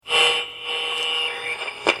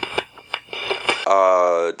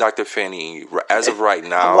Dr. Finney, as of right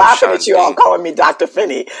now, I'm laughing at you all calling me Dr.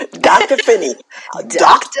 Finney. Dr. Finney.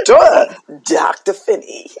 Dr.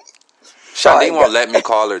 Finney. Shadiin won't let me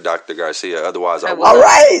call her Dr. Garcia, otherwise I will. All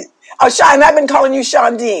right. Oh, Shadiin, I've been calling you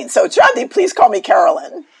Shadiin. So, Shadiin, please call me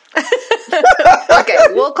Carolyn. Okay,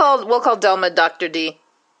 we'll call Delma Dr. D.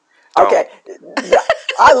 Okay.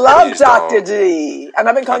 I love Dr. D. And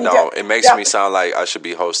I've been calling you it makes me sound like I should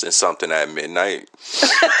be hosting something at midnight.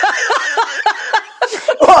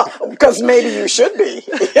 Well, because maybe you should be.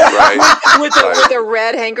 Right. With a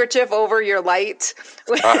red handkerchief over your light.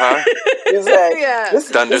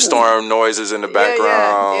 Thunderstorm noises in the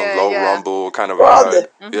background, low rumble kind of vibe.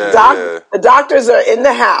 The doctors are in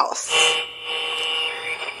the house.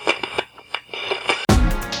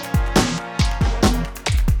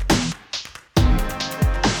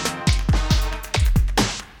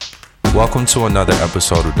 Welcome to another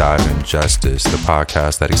episode of DIJ Injustice, the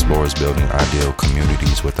podcast that explores building ideal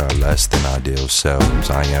communities with our less than ideal selves.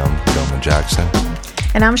 I am Delma Jackson.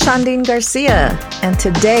 And I'm Shadiin Garcia. And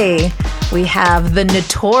today we have the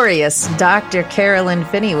notorious Dr. Carolyn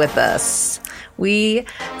Finney with us. We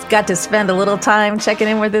got to spend a little time checking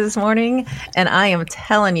in with her this morning, and I am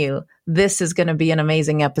telling you, this is going to be an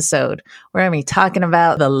amazing episode. We're going to be talking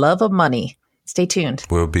about the love of money. Stay tuned.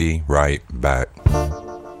 We'll be right back.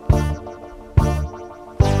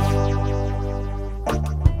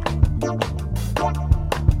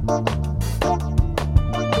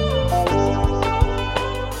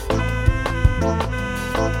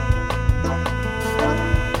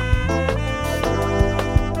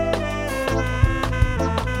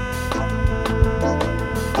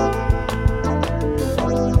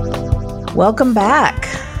 Welcome back,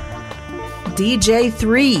 DJ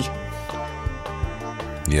 3.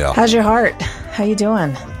 Yeah. How's your heart? How you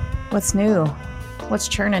doing? What's new? What's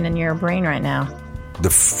churning in your brain right now? The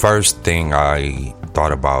first thing I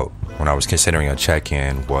thought about when I was considering a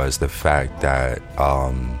check-in was the fact that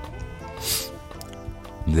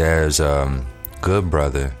there's a good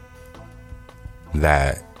brother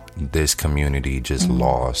that this community just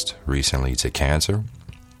lost recently to cancer.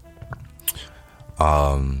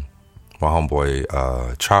 My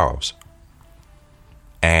homeboy, Charles.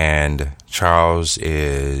 And Charles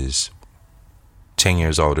is 10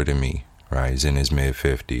 years older than me, right? He's in his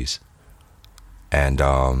mid-50s.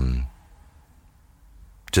 And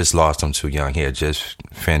just lost him too young. He had just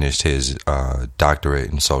finished his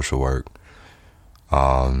doctorate in social work.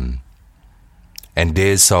 And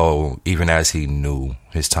did so even as he knew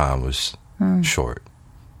his time was short.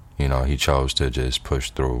 You know, he chose to just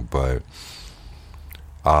push through. But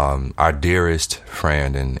our dearest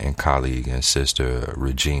friend and colleague and sister,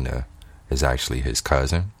 Regina, is actually his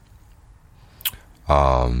cousin.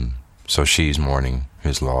 So she's mourning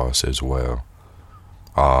his loss as well.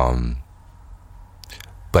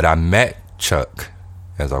 But I met Chuck,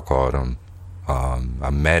 as I called him.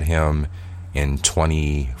 I met him in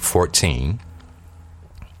 2014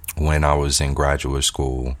 when I was in graduate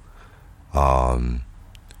school.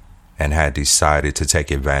 And had decided to take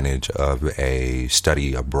advantage of a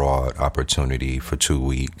study abroad opportunity for 2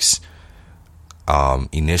 weeks.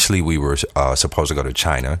 Initially, we were supposed to go to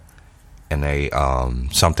China,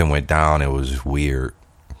 and something went down. It was weird.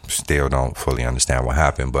 Still don't fully understand what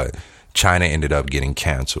happened, but China ended up getting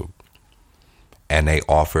canceled, and they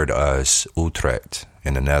offered us Utrecht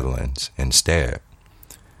in the Netherlands instead.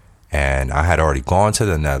 And I had already gone to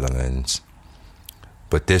the Netherlands,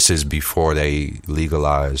 but this is before they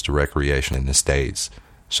legalized recreation in the States.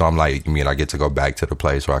 So I'm like, you mean I get to go back to the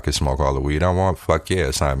place where I can smoke all the weed I want? Fuck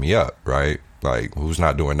yeah, sign me up, right? Like, who's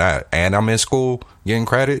not doing that? And I'm in school getting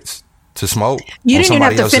credits to smoke. You didn't even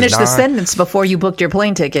have to finish the sentence before you booked your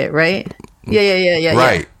plane ticket, right? Yeah.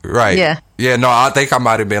 Right. Yeah, no, I think I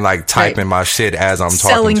might have been like typing my shit as I'm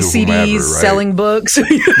talking to CDs, whomever, right? selling books,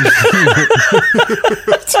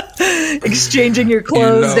 exchanging your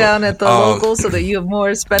clothes down at the local so that you have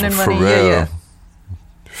more spending money.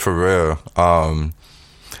 For real.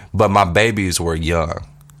 But my babies were young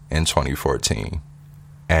in 2014.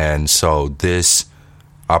 And so this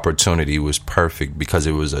opportunity was perfect because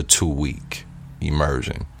it was a 2-week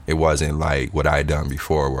immersion. It wasn't like what I had done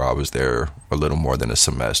before where I was there a little more than a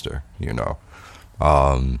semester, you know.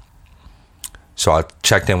 So I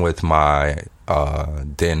checked in with my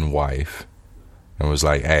then wife and was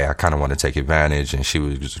like, hey, I kind of want to take advantage. And she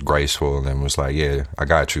was just graceful and was like, yeah, I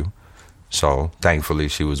got you. So thankfully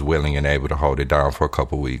she was willing and able to hold it down for a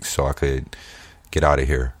couple weeks so I could get out of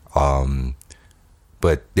here.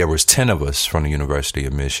 But there was 10 of us from the University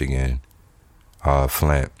of Michigan,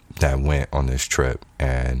 Flint, that went on this trip,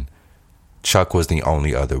 and Chuck was the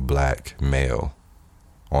only other black male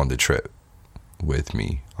on the trip. with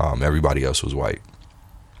me. Everybody else was white.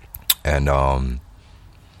 And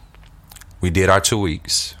we did our 2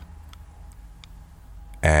 weeks.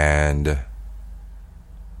 And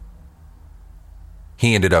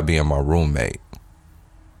he ended up being my roommate.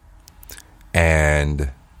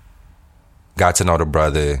 And got to know the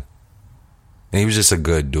brother. And he was just a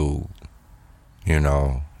good dude. You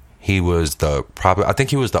know, I think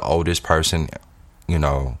he was the oldest person, you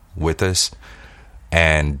know, with us.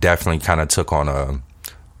 And definitely kind of took on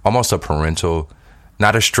almost a parental,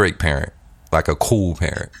 not a strict parent, like a cool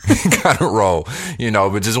parent kind of role, you know,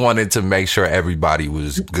 but just wanted to make sure everybody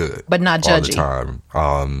was good. But not judgy. All the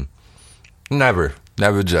time. Never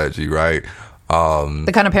judgy, right?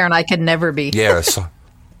 The kind of parent I could never be. Yes.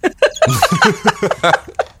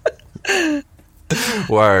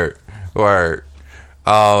 Word.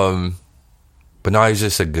 But no, he's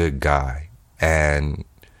just a good guy. And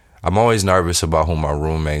I'm always nervous about who my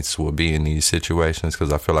roommates will be in these situations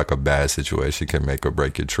because I feel like a bad situation can make or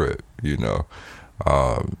break your trip, you know.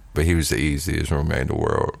 But he was the easiest roommate in the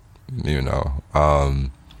world, you know.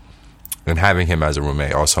 And having him as a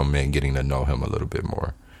roommate also meant getting to know him a little bit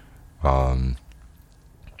more.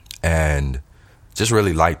 And just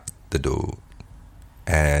really liked the dude.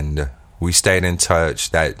 And we stayed in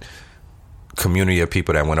touch. That community of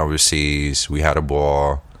people that went overseas, we had a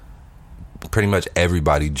ball. Pretty much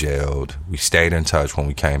everybody jailed. We stayed in touch when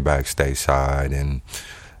we came back stateside and,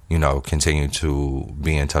 you know, continued to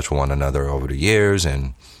be in touch with one another over the years.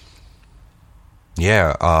 And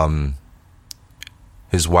yeah,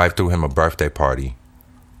 his wife threw him a birthday party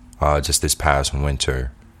just this past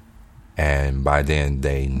winter. And by then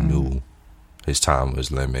they knew his time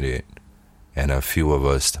was limited. And a few of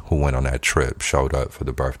us who went on that trip showed up for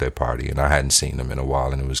the birthday party. And I hadn't seen them in a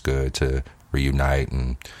while, and it was good to reunite.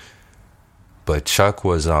 But Chuck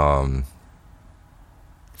was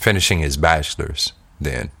finishing his bachelor's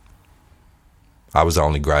then. I was the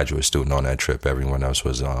only graduate student on that trip. Everyone else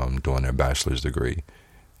was doing their bachelor's degree.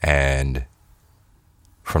 And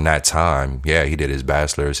from that time, yeah, he did his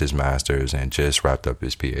bachelor's, his master's, and just wrapped up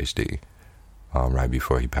his PhD right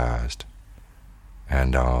before he passed.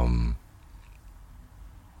 And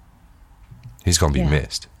he's going to be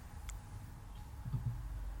missed.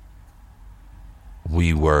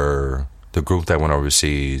 The group that went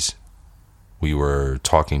overseas, we were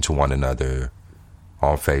talking to one another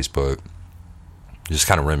on Facebook, just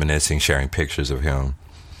kind of reminiscing, sharing pictures of him.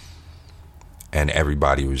 And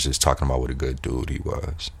everybody was just talking about what a good dude he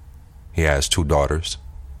was. He has 2 daughters.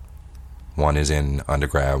 One is in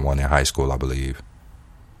undergrad, one in high school, I believe.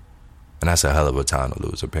 And that's a hell of a time to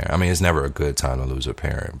lose a parent. I mean, it's never a good time to lose a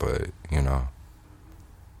parent, but, you know.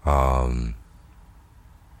 I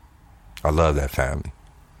love that family,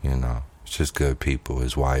 you know. It's just good people.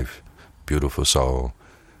 His wife, beautiful soul.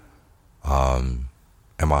 And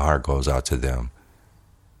my heart goes out to them.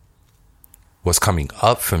 What's coming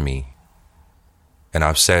up for me, and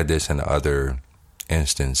I've said this in other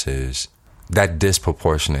instances, that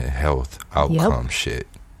disproportionate health outcome shit.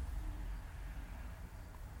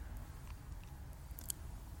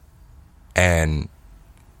 And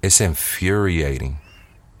it's infuriating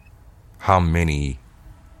how many,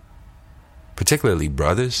 particularly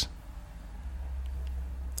brothers,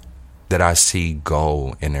 that I see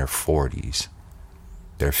go in their 40s,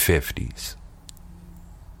 their 50s.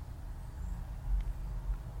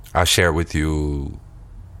 I shared with you,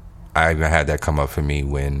 I even had that come up for me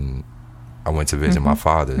when I went to visit my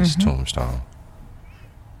father's tombstone.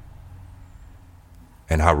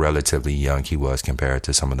 And how relatively young he was compared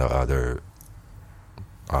to some of the other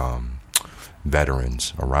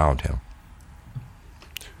veterans around him.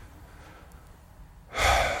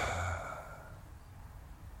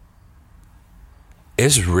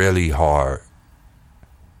 It's really hard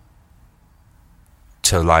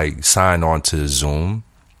to like sign on to Zoom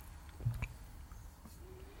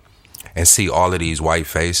and see all of these white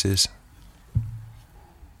faces,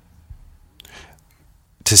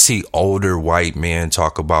 to see older white men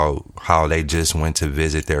talk about how they just went to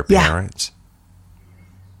visit their parents.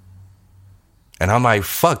 And I'm like,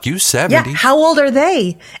 fuck, you 70. Yeah, how old are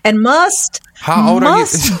they? And must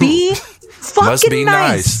be fucking must be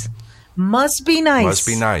nice. Must be nice. Must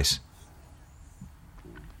be nice.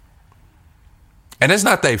 And it's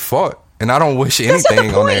not their fault. And I don't wish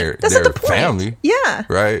anything on their family. Yeah.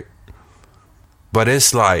 Right? But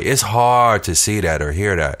it's like, it's hard to see that or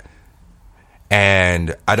hear that.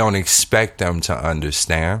 And I don't expect them to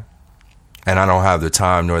understand. And I don't have the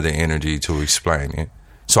time nor the energy to explain it.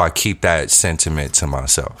 So I keep that sentiment to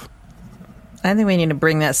myself. I think we need to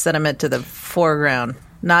bring that sentiment to the foreground.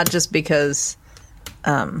 Not just because,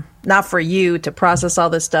 not for you to process all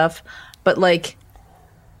this stuff, but like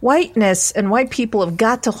whiteness and white people have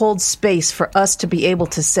got to hold space for us to be able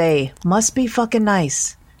to say, must be fucking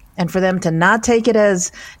nice. And for them to not take it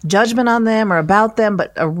as judgment on them or about them,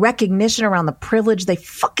 but a recognition around the privilege they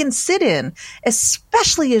fucking sit in,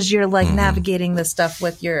 especially as you're like navigating this stuff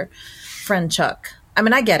with your friend Chuck. I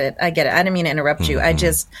mean, I get it. I didn't mean to interrupt you. I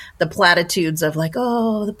just, the platitudes of like,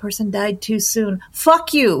 oh, the person died too soon.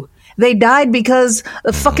 Fuck you. They died because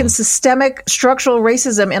the fucking systemic structural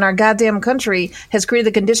racism in our goddamn country has created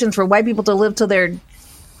the conditions for white people to live till they're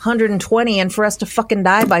 120 and for us to fucking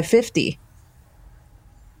die by 50.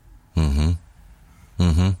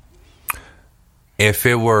 If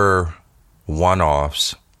it were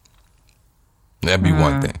one-offs, that'd be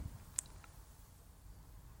one thing.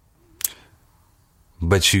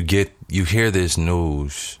 But you hear this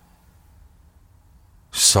news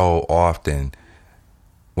so often.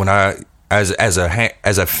 When as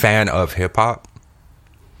a fan of hip hop,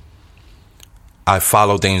 I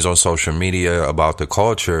follow things on social media about the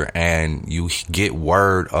culture, and you get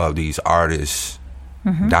word of these artists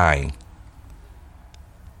dying.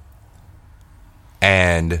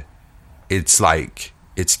 And it's like,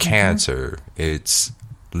 it's cancer, it's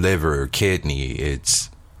liver, kidney,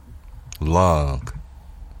 it's lung.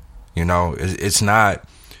 You know, it's not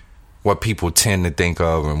what people tend to think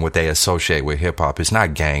of and what they associate with hip hop. It's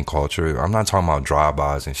not gang culture. I'm not talking about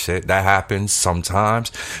drive-bys and shit. That happens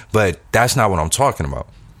sometimes, but that's not what I'm talking about.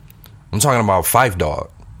 I'm talking about Phife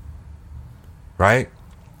Dawg, right?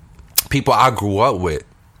 People I grew up with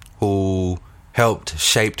who helped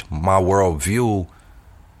shape my worldview,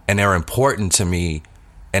 and they're important to me,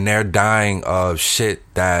 and they're dying of shit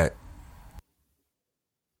that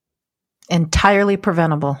entirely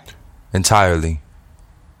preventable. Entirely.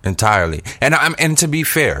 And to be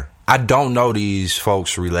fair, I don't know these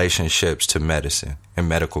folks' relationships to medicine and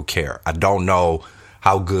medical care. I don't know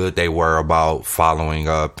how good they were about following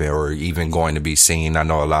up or even going to be seen. I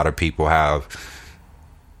know a lot of people have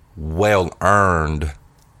well-earned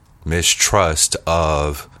mistrust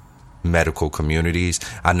of medical communities.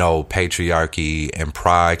 I know patriarchy and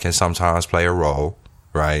pride can sometimes play a role,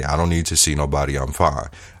 right? I don't need to see nobody, I'm fine.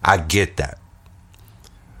 I get that.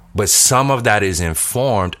 But some of that is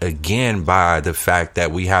informed, again, by the fact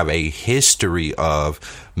that we have a history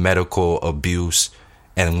of medical abuse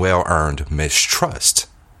and well-earned mistrust,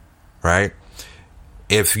 right?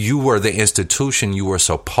 If you were the institution you were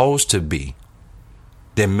supposed to be,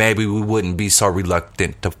 then maybe we wouldn't be so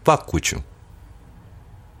reluctant to fuck with you,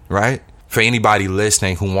 right? For anybody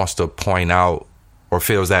listening who wants to point out or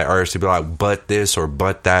feels that urge to be like, but this or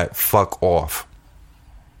but that, fuck off.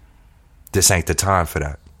 This ain't the time for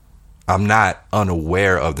that. I'm not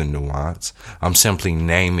unaware of the nuance. I'm simply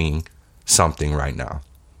naming something right now.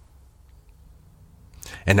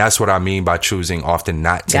 And that's what I mean by choosing often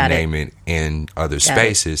not to name it in other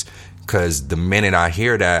spaces. Because the minute I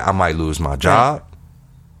hear that, I might lose my job.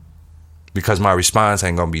 Because my response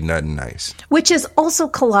ain't gonna be nothing nice. Which is also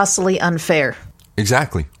colossally unfair.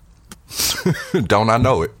 Exactly. Don't I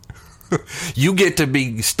know it? You get to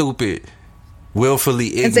be stupid,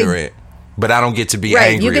 willfully ignorant, but I don't get to be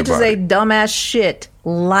angry about it. You get to say dumbass shit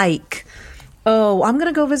like, oh, I'm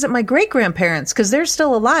gonna go visit my great-grandparents because they're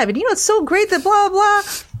still alive. And you know, it's so great that blah, blah.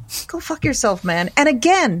 Go fuck yourself, man. And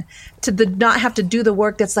again, to not have to do the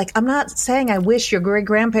work that's like, I'm not saying I wish your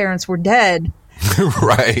great-grandparents were dead.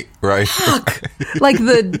 Right. Fuck. Like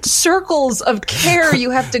the circles of care you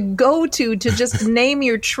have to go to just name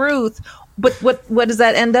your truth. But what does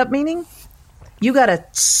that end up meaning? You gotta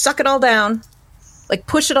suck it all down, like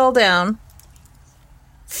push it all down,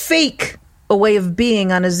 fake a way of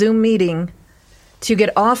being on a Zoom meeting to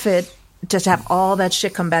get off it, just have all that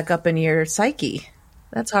shit come back up in your psyche.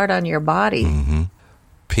 That's hard on your body. Mm-hmm.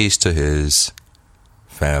 Peace to his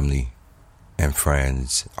family and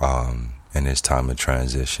friends. In this time of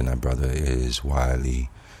transition, that brother is widely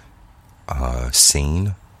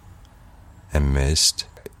seen and missed.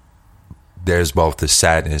 There's both the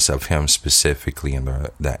sadness of him specifically and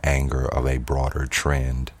the anger of a broader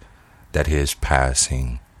trend that his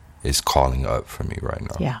passing is calling up for me right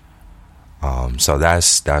now. Yeah. So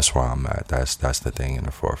that's where I'm at. That's the thing in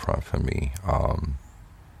the forefront for me.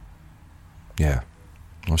 Yeah.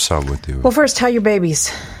 What's up with you? Well, first, how are your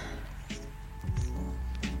babies?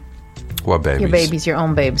 What babies? Your babies, your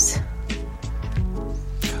own babes.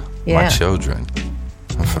 Yeah. My children.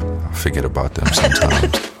 I forget about them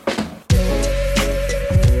sometimes.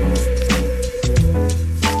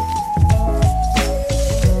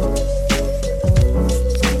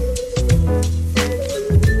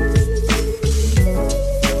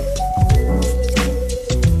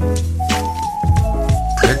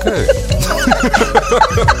 They're good.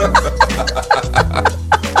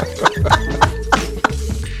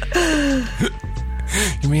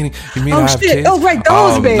 You mean Oh I have shit! kids? Oh right,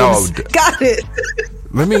 those babes. No, Got it.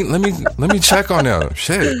 let me check on them.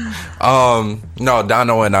 Shit. No,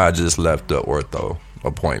 Dano and I just left the ortho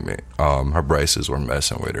appointment. Her braces were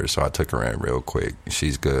messing with her, so I took her in real quick.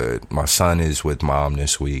 She's good. My son is with mom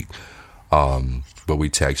this week. But we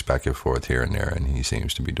text back and forth here and there, and he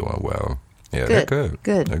seems to be doing well. Yeah, they're good.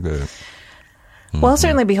 Good. They're good. Well, I'll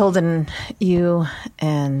certainly be holding you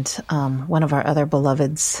and one of our other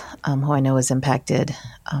beloveds who I know is impacted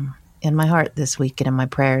in my heart this week and in my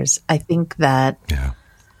prayers. I think that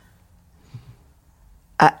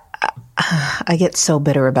I get so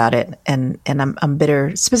bitter about it, and I'm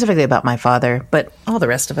bitter specifically about my father, but all the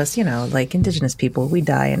rest of us, like Indigenous people, we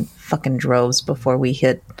die in fucking droves before we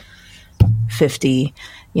hit 50.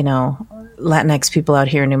 Latinx people out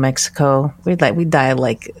here in New Mexico, we die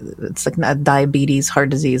like it's like diabetes, heart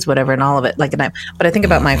disease, whatever, and all of it. But I think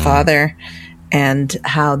about my father and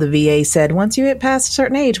how the VA said once you hit past a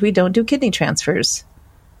certain age, we don't do kidney transfers.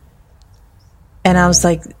 And I was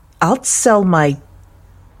like, I'll sell my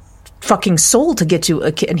fucking soul to get you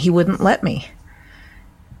a kid, and he wouldn't let me.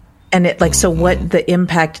 And so what the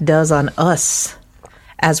impact does on us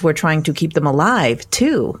as we're trying to keep them alive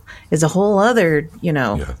too is a whole other,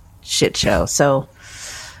 shit show. So,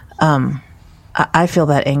 I feel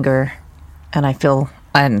that anger, and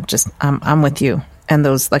I'm with you. And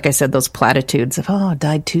those, like I said, those platitudes of,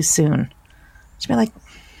 died too soon. Just be like,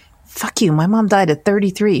 fuck you. My mom died at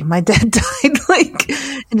 33. My dad died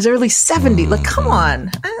in his early 70s. Like, come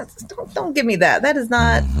on. Don't give me that. That is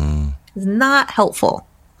not helpful.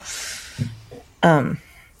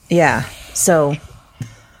 Yeah. So,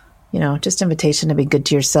 just invitation to be good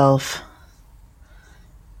to yourself.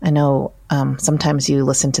 I know sometimes you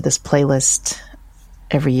listen to this playlist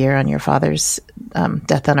every year on your father's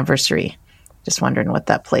death anniversary. Just wondering what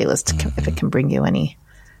that playlist, if it can bring you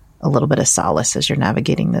a little bit of solace as you're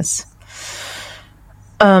navigating this.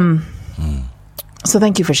 So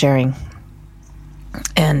thank you for sharing.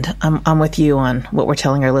 And I'm with you on what we're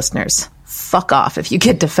telling our listeners. Fuck off. If you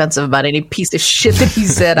get defensive about any piece of shit that he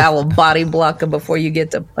said, I will body block him before you get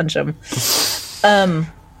to punch him.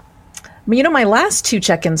 My last two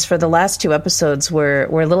check-ins for the last two episodes were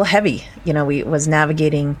a little heavy. We was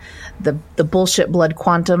navigating the bullshit blood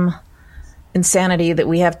quantum insanity that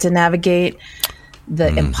we have to navigate, the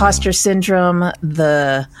imposter syndrome,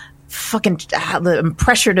 the fucking the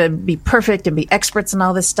pressure to be perfect and be experts and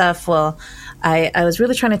all this stuff. Well, I was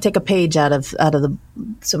really trying to take a page out of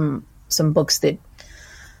some books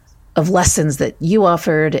of lessons that you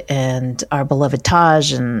offered and our beloved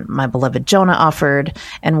Taj and my beloved Jonah offered.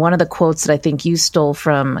 And one of the quotes that I think you stole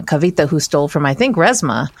from Kavita, who stole from, I think,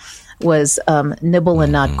 Resma, was nibble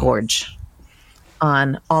and not gorge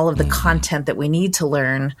on all of the content that we need to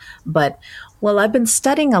learn. But, I've been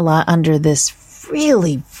studying a lot under this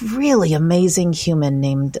really, really amazing human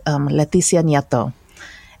named Leticia Nieto.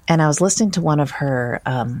 And I was listening to one of her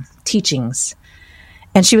teachings.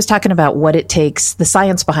 And she was talking about what it takes, the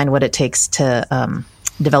science behind what it takes to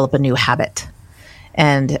develop a new habit.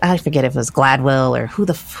 And I forget if it was Gladwell or who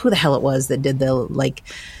the hell it was that did the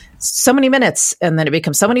so many minutes, and then it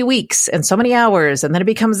becomes so many weeks and so many hours, and then it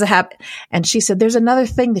becomes a habit. And she said, there's another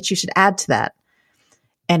thing that you should add to that.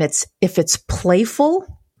 And if it's playful,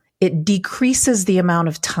 it decreases the amount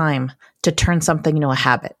of time to turn something into a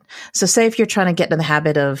habit. So say if you're trying to get in the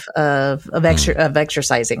habit of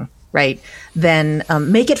exercising, right? Then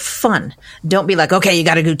make it fun. Don't be like, okay, you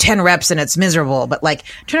got to do 10 reps and it's miserable, but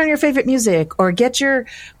turn on your favorite music or get your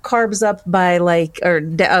carbs up by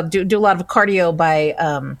do a lot of cardio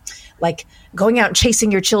by going out and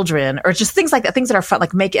chasing your children, or just things like that, things that are fun,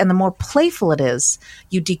 and the more playful it is,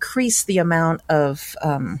 you decrease the amount of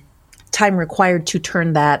time required to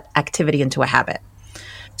turn that activity into a habit.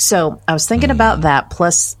 So I was thinking about that,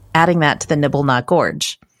 plus adding that to the nibble, not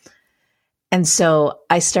gorge. And so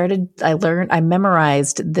I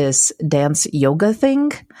memorized this dance yoga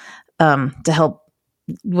thing to help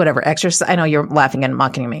whatever exercise. I know you're laughing and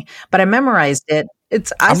mocking me, but I memorized it.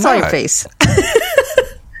 I saw your face.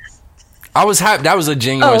 I was happy. That was a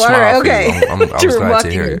genuine smile. Right, okay. I was glad to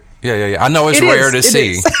hear it. Yeah. I know it's rare to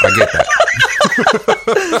see. I get that.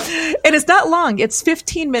 And it's not long. It's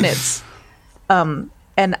 15 minutes.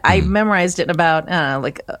 And I memorized it in about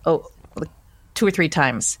 2 or 3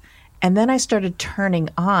 times. And then I started turning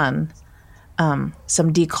on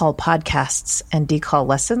some decall podcasts and decall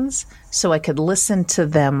lessons so I could listen to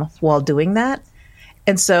them while doing that.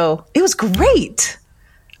 And so it was great.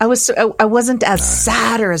 I wasn't as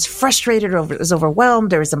sad or as frustrated or as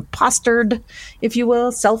overwhelmed or as impostered, if you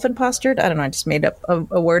will, self-impostered. I don't know. I just made up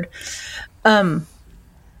a word.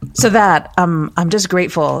 So that I'm just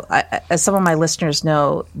grateful. As some of my listeners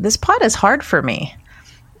know, this pod is hard for me.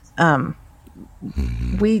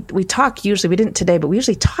 We talk usually, we didn't today, but we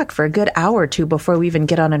usually talk for a good hour or two before we even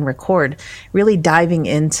get on and record, really diving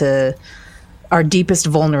into our deepest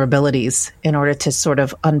vulnerabilities in order to sort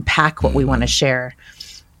of unpack what we want to share.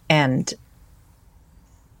 And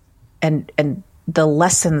the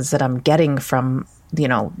lessons that I'm getting from,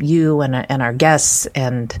 you and our guests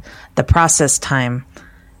and the process time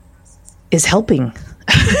is helping.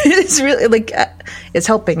 It's really it's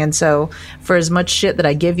helping. And so for as much shit that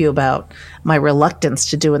I give you about my reluctance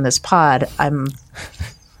to doing this pod,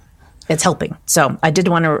 it's helping. So I did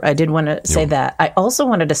want to say that. I also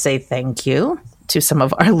wanted to say thank you to some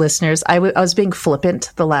of our listeners. I was being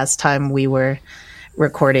flippant the last time we were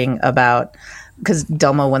recording because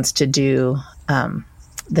Delma wants to do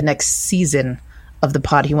the next season of the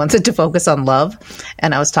pod. He wants it to focus on love.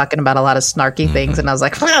 And I was talking about a lot of snarky things. And I was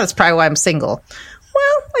like, well, that's probably why I'm single.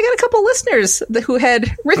 Well, I got a couple listeners who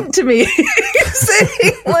had written to me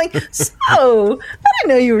saying so I didn't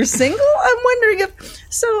know you were single. I'm wondering if,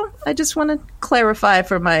 so I just want to clarify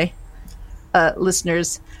for my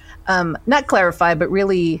listeners, not clarify, but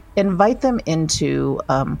really invite them into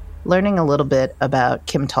learning a little bit about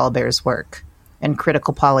Kim Tallbear's work and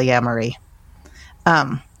critical polyamory.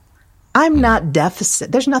 I'm not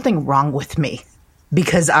deficit. There's nothing wrong with me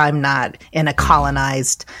because I'm not in a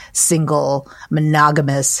colonized, single,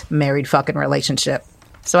 monogamous, married fucking relationship.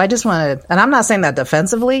 So I just want to, and I'm not saying that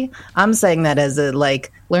defensively. I'm saying that as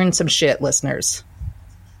learn some shit, listeners,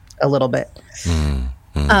 a little bit.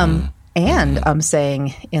 And I'm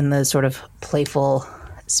saying in the sort of playful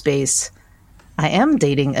space, I am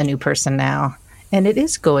dating a new person now. And it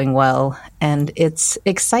is going well, and it's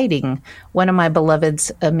exciting. One of my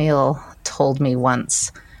beloveds, Emil, told me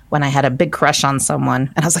once when I had a big crush on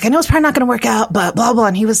someone, and I was like, I know it's probably not going to work out, but blah, blah.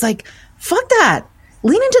 And he was like, fuck that.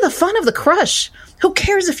 Lean into the fun of the crush. Who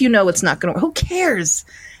cares if you know it's not going to work? Who cares?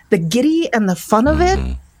 The giddy and the fun of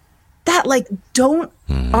it, that don't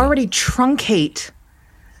already truncate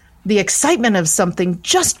the excitement of something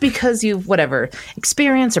just because you've whatever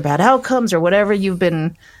experience or bad outcomes or whatever you've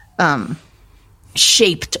been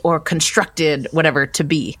shaped or constructed, whatever, to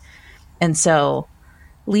be. And so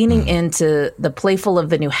leaning into the playful of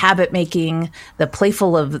the new habit making, the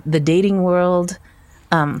playful of the dating world,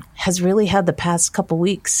 has really had the past couple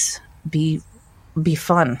weeks be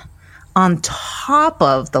fun. On top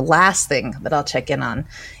of the last thing that I'll check in on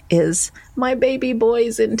is my baby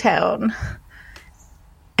boy's in town.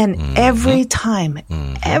 And every time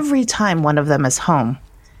one of them is home,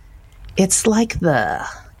 it's like the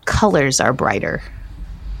colors are brighter.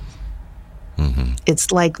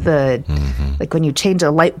 It's like like when you change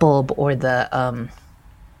a light bulb, or the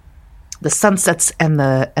sunsets and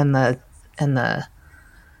the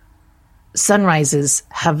sunrises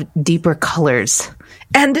have deeper colors,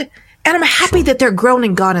 and I'm happy that they're grown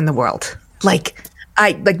and gone in the world.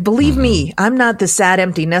 Believe me, I'm not the sad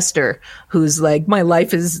empty nester who's like, my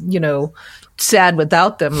life is sad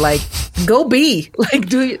without them. Go be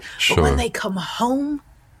do you? Sure. But when they come home,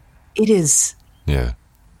 it is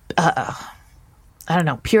I don't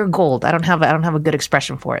know, pure gold. I don't have a good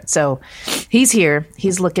expression for it. So he's here.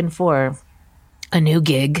 He's looking for a new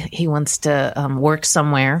gig. He wants to work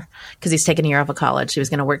somewhere because he's taking a year off of college. He was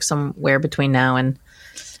going to work somewhere between now and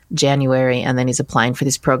January, and then he's applying for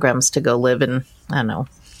these programs to go live in, I don't know,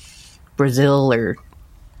 Brazil or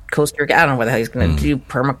Costa Rica. I don't know what the hell he's going to do,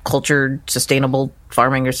 permaculture, sustainable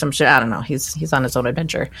farming or some shit. I don't know. He's on his own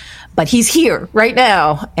adventure. But he's here right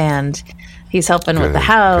now, and he's helping with the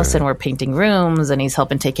house, and we're painting rooms, and he's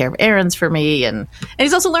helping take care of errands for me, and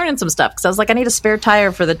he's also learning some stuff because I was like, I need a spare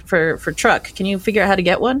tire for truck. Can you figure out how to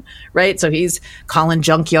get one? Right? So he's calling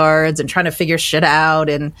junkyards and trying to figure shit out,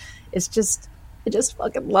 and I just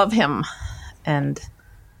fucking love him. And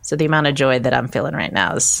so the amount of joy that I'm feeling right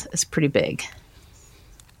now is pretty big.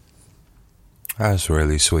 That's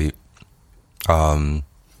really sweet. I'm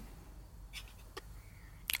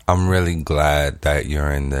really glad that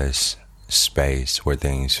you're in this space where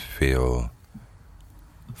things feel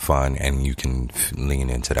fun and you can lean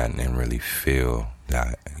into that and really feel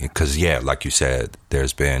that. Because, like you said,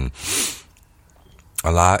 there's been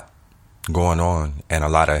a lot going on and a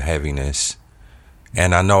lot of heaviness.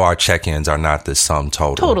 And I know our check-ins are not the sum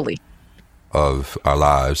total of our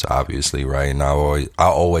lives, obviously, right? And I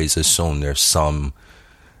always assume there's some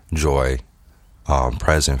joy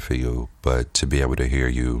present for you, but to be able to hear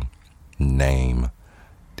you name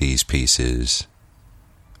these pieces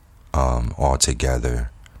all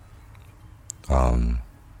together. I'm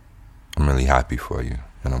really happy for you,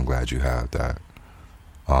 and I'm glad you have that.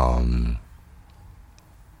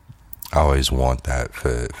 I always want that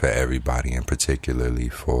for everybody, and particularly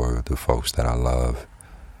for the folks that I love.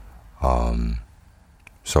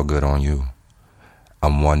 So good on you.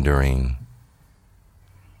 I'm wondering,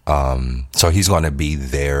 so he's going to be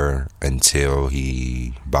there until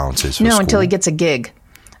he bounces for No, school? until he gets a gig.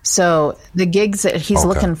 So the gigs that he's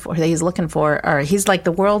looking for are, he's like,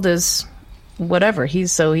 the world is whatever.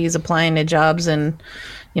 He's applying to jobs in,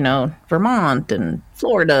 Vermont and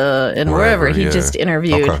Florida and wherever. He just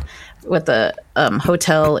interviewed with a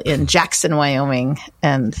hotel in Jackson, Wyoming,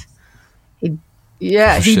 and he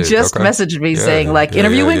just messaged me saying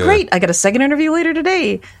interview went great. I got a second interview later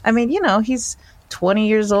today. I mean, he's 20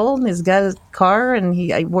 years old and he's got a car,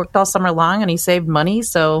 and I worked all summer long and he saved money.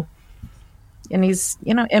 So, and he's,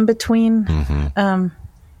 in between, I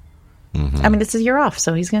mean, it's a year off,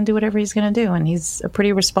 so he's going to do whatever he's going to do. And he's a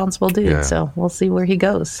pretty responsible dude. Yeah. So we'll see where he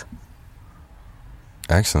goes.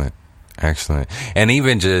 Excellent. And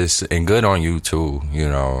even and good on you too,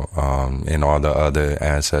 and all the other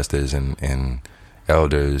ancestors and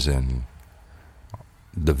elders and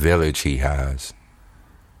the village he has.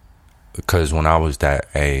 Because when I was that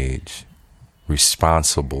age,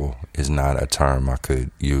 responsible is not a term I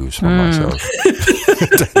could use for myself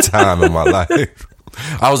at that time in my life.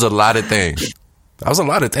 I was a lot of things.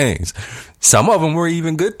 Some of them were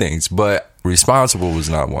even good things, but responsible was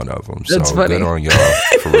not one of them. That's so funny. Good on y'all,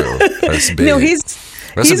 for real. That's big. No, he's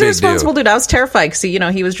a responsible deal. dude. I was terrified because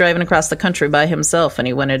he was driving across the country by himself, and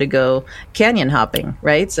he wanted to go canyon hopping,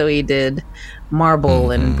 right? So he did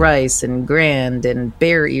Marble and Bryce and Grand and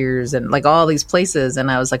Bear Ears and like all these places. And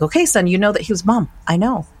I was like, okay, son, that he was, Mom, I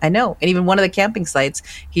know. And even one of the camping sites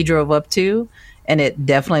he drove up to, and it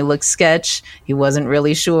definitely looked sketch. He wasn't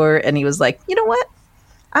really sure. And he was like, you know what?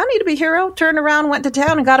 I don't need to be a hero. Turned around, went to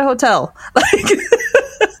town and got a hotel.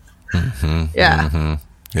 Yeah.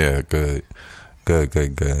 Yeah, good.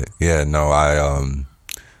 Yeah, no, I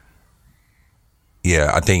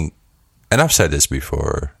think, and I've said this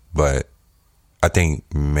before, but I think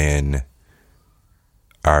men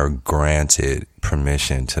are granted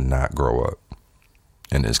permission to not grow up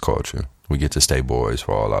in this culture. We get to stay boys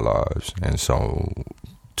for all our lives. And so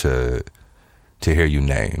to hear you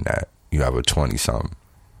name that, you have a 20-something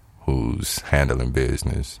who's handling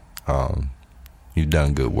business, you've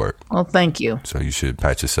done good work. Well, thank you. So you should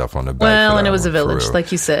pat yourself on the back. Well, and it was a village, like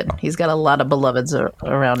you said. He's got a lot of beloveds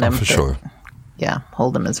around him. For sure. Yeah,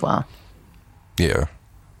 hold him as well. Yeah.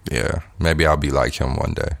 Maybe I'll be like him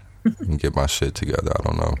one day and get my shit together. I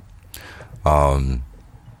don't know.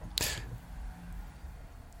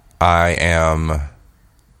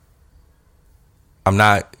 I'm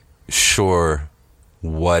not sure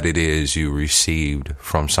what it is you received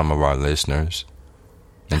from some of our listeners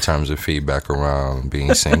in terms of feedback around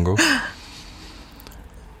being single.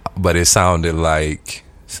 But it sounded like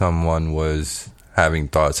someone was having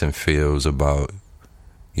thoughts and feels about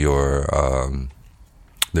your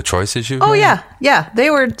the choices you made. Yeah. They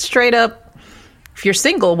were straight up, if you're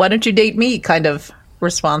single, why don't you date me kind of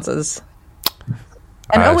responses.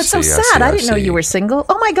 And it's so sad. I didn't know you were single.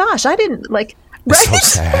 Oh my gosh, I didn't right? So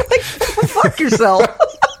sad. Fuck yourself.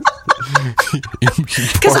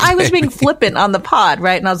 Because I was being flippant on the pod,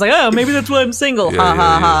 right? And I was like, oh, maybe that's why I'm single.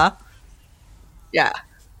 Ha. Yeah.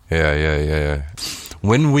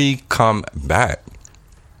 When we come back,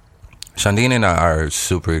 Shadiin and I are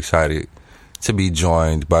super excited to be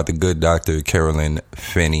joined by the good Dr. Carolyn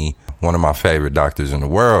Finney, one of my favorite doctors in the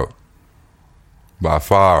world. By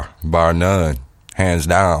far, bar none, hands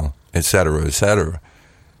down, etc., etc.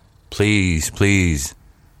 Please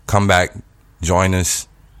come back, join us.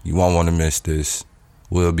 You won't want to miss this.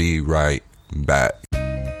 We'll be right back.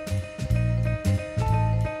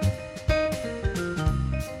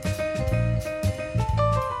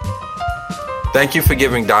 Thank you for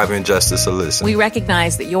giving DIJ Justice a listen. We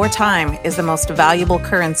recognize that your time is the most valuable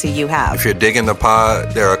currency you have. If you're digging the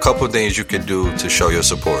pod, there are a couple things you can do to show your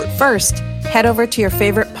support. First, head over to your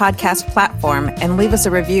favorite podcast platform and leave us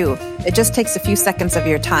a review. It just takes a few seconds of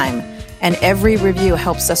your time. And every review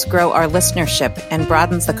helps us grow our listenership and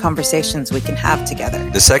broadens the conversations we can have together.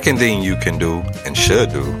 The second thing you can do and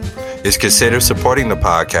should do is consider supporting the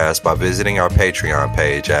podcast by visiting our Patreon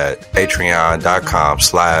page at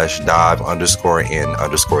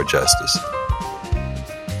patreon.com/dive_in_justice.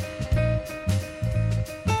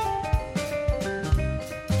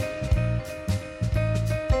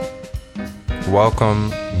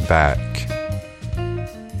 Welcome back.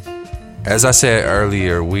 As I said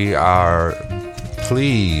earlier, we are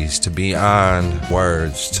pleased beyond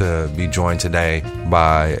words to be joined today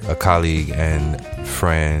by a colleague and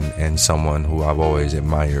friend and someone who I've always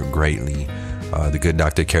admired greatly, the good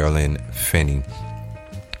Dr. Carolyn Finney.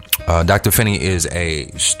 Dr. Finney is a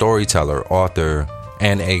storyteller, author,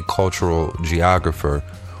 and a cultural geographer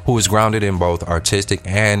who is grounded in both artistic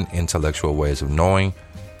and intellectual ways of knowing.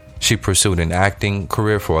 She pursued an acting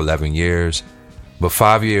career for 11 years, but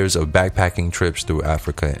 5 years of backpacking trips through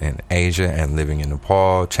Africa and Asia and living in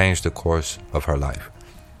Nepal changed the course of her life.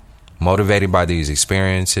 Motivated by these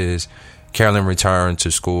experiences, Carolyn returned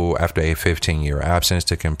to school after a 15-year absence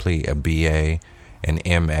to complete a BA and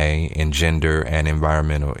MA in gender and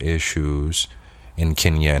environmental issues in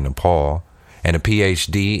Kenya and Nepal, and a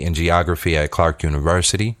PhD in geography at Clark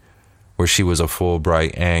University, where she was a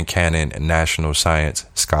Fulbright and Canon National Science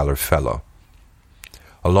Scholar Fellow.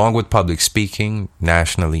 Along with public speaking,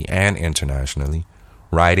 nationally and internationally,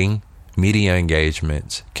 writing, media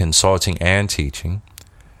engagements, consulting, and teaching,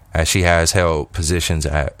 as she has held positions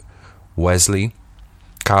at Wesley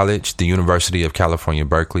College, the University of California,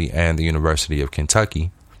 Berkeley, and the University of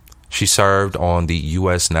Kentucky. She served on the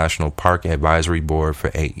U.S. National Park Advisory Board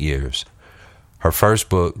for 8 years. Her first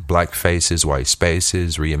book, Black Faces, White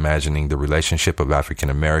Spaces, Reimagining the Relationship of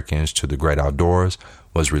African Americans to the Great Outdoors,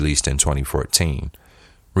 was released in 2014.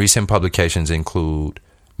 Recent publications include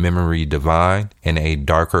Memory Divine in a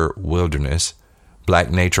Darker Wilderness, Black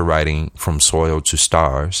Nature Writing from Soil to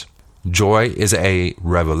Stars, Joy is a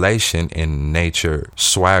Revelation in Nature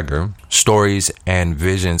Swagger, Stories and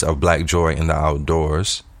Visions of Black Joy in the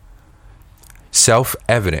Outdoors,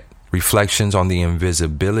 Self-Evident, Reflections on the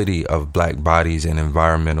Invisibility of Black Bodies in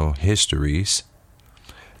Environmental Histories,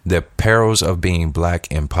 The Perils of Being Black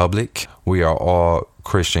in Public, We Are All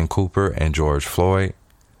Christian Cooper and George Floyd,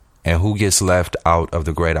 and Who Gets Left Out of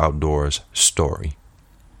the Great Outdoors Story.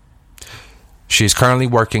 She is currently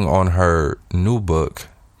working on her new book,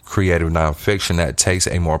 creative nonfiction, that takes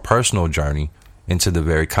a more personal journey into the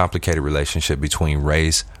very complicated relationship between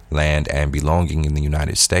race, land, and belonging in the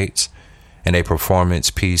United States, and a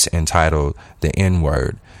performance piece entitled The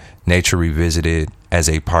N-Word, Nature Revisited, as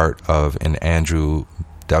a part of an Andrew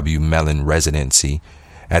W. Mellon residency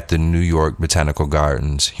at the New York Botanical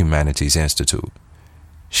Gardens Humanities Institute.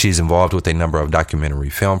 She's involved with a number of documentary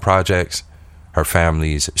film projects. Her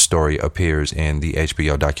family's story appears in the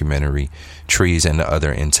HBO documentary Trees and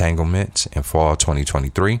Other Entanglements in fall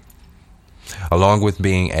 2023. Along with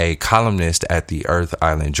being a columnist at the Earth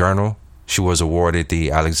Island Journal, she was awarded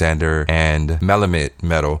the Alexander and Melamed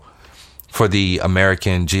Medal for the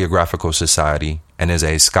American Geographical Society and is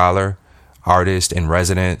a scholar, artist in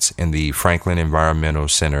residence in the Franklin Environmental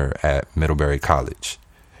Center at Middlebury College.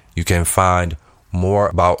 You can find more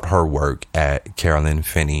about her work at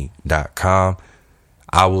carolynfinney.com.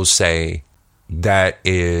 I will say that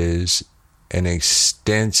is an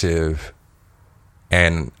extensive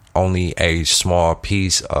and only a small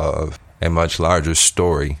piece of a much larger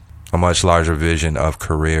story, a much larger vision of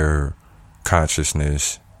career,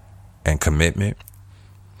 consciousness, and commitment.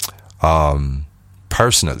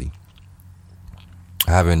 Personally,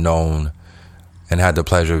 having known and had the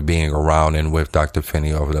pleasure of being around and with Dr.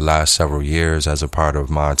 Finney over the last several years as a part of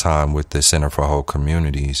my time with the Center for Whole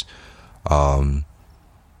Communities, I've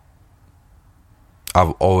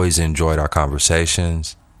always enjoyed our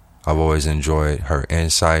conversations. I've always enjoyed her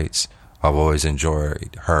insights. I've always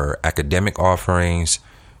enjoyed her academic offerings,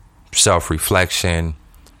 self-reflection.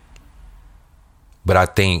 But I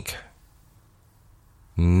think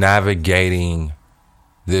navigating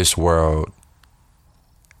this world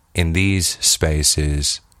in these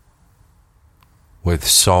spaces with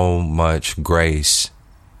so much grace,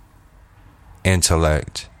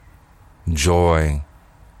 intellect, joy,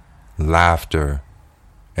 laughter,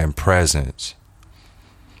 and presence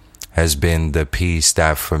has been the piece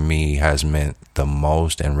that for me has meant the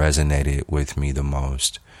most and resonated with me the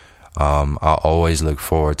most. I always look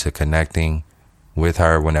forward to connecting with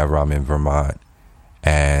her whenever I'm in Vermont,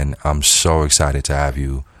 and I'm so excited to have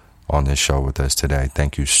you on this show with us today.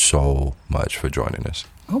 Thank you so much for joining us.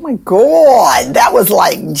 Oh my God, that was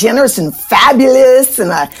like generous and fabulous, and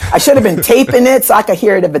I should have been taping it so I could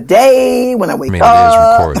hear it every day when I wake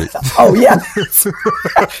up. It is recorded. Oh yeah,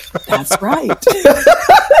 that's right.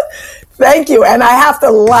 Thank you, and I have to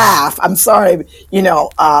laugh. I'm sorry,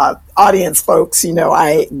 audience folks.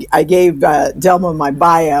 I gave Delma my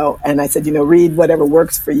bio, and I said, read whatever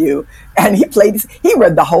works for you, and he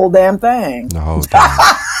read the whole damn thing. The whole thing.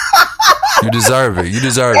 You deserve it.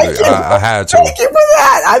 I had to. Thank you for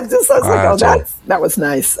that. I was like, that was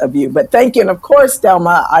nice of you. But thank you. And of course,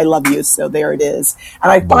 Delma, I love you. So there it is.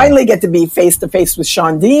 And I finally get to be face to face with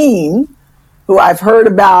Shadiin, who I've heard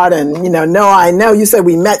about and, no, I know you said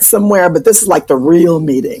we met somewhere, but this is like the real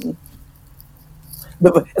meeting.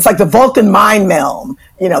 It's like the Vulcan mind meld.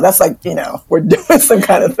 That's like, we're doing some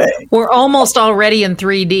kind of thing. We're almost already in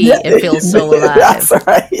 3D. Yeah, it feels so alive.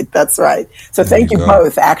 That's right. So thank you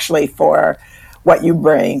both actually for what you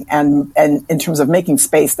bring and in terms of making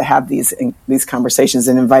space to have these conversations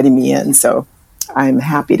and inviting me in. So I'm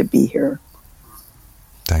happy to be here.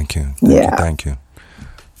 Thank you. Thank you.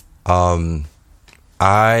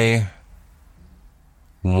 I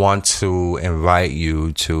want to invite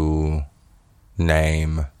you to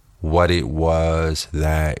name what it was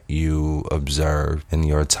that you observed in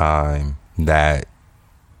your time that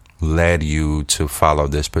led you to follow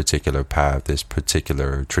this particular path, this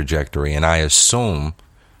particular trajectory. And I assume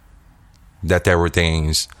that there were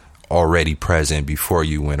things already present before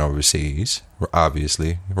you went overseas,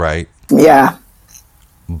 obviously, right? Yeah.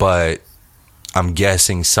 But I'm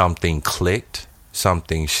guessing something clicked,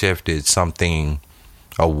 something shifted, something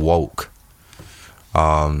awoke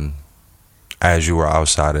as you were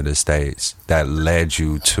outside of the States that led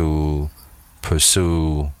you to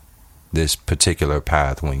pursue this particular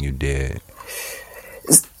path when you did.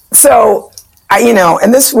 So,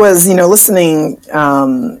 and this was, listening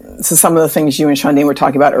to some of the things you and Shadiin were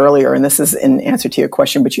talking about earlier, and this is in answer to your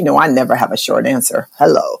question, but I never have a short answer.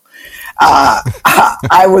 Hello.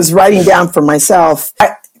 I was writing down for myself.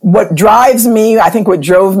 What drives me, I think what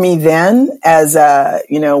drove me then as,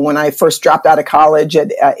 when I first dropped out of college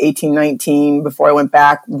at 18, 19, before I went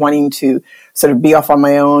back, wanting to sort of be off on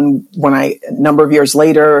my own, when a number of years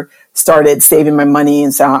later started saving my money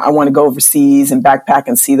and said, I want to go overseas and backpack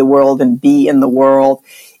and see the world and be in the world,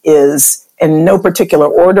 is in no particular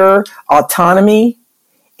order: autonomy,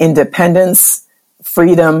 independence,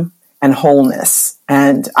 freedom, and wholeness.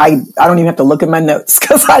 And I don't even have to look at my notes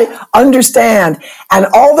because I understand. And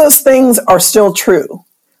all those things are still true,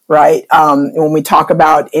 right? When we talk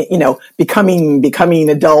about, becoming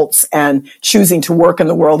adults and choosing to work in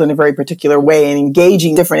the world in a very particular way and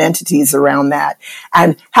engaging different entities around that.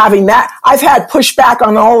 And having that, I've had pushback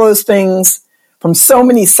on all those things from so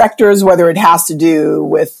many sectors, whether it has to do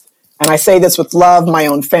with, and I say this with love, my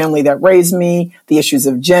own family that raised me, the issues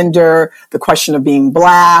of gender, the question of being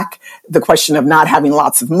Black, the question of not having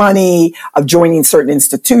lots of money, of joining certain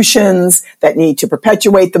institutions that need to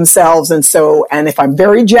perpetuate themselves. And if I'm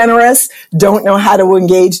very generous, don't know how to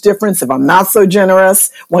engage difference. If I'm not so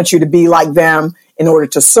generous, want you to be like them in order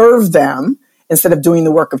to serve them instead of doing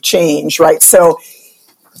the work of change, right? So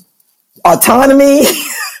autonomy,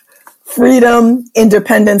 freedom,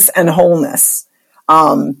 independence, and wholeness.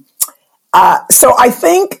 So I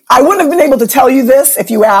think I wouldn't have been able to tell you this if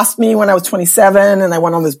you asked me when I was 27 and I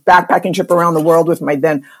went on this backpacking trip around the world with my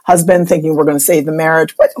then husband thinking we're going to save the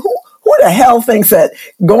marriage. But who the hell thinks that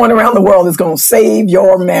going around the world is going to save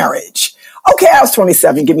your marriage? Okay, I was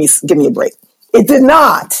 27. Give me a break. It did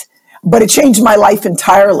not, but it changed my life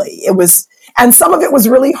entirely. And some of it was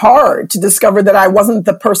really hard to discover that I wasn't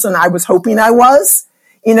the person I was hoping I was.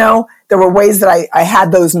 There were ways that I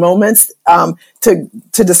had those moments to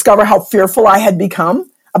discover how fearful I had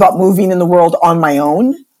become about moving in the world on my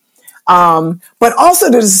own. But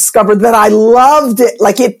also to discover that I loved it.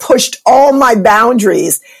 Like it pushed all my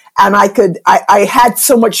boundaries and I had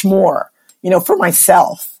so much more, for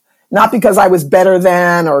myself, not because I was better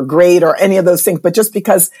than or great or any of those things, but just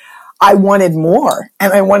because I wanted more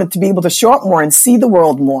and I wanted to be able to show up more and see the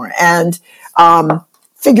world more and,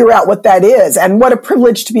 figure out what that is. And what a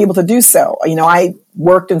privilege to be able to do so. I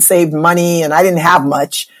worked and saved money and I didn't have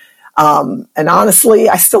much. And honestly,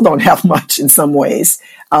 I still don't have much in some ways,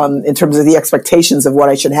 in terms of the expectations of what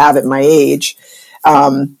I should have at my age.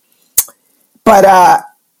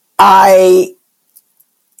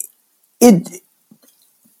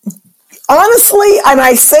 Honestly, and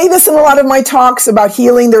I say this in a lot of my talks about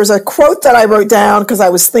healing, there's a quote that I wrote down because I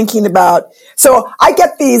was thinking about, so I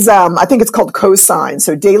get these, I think it's called cosigns.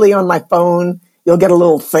 So daily on my phone, you'll get a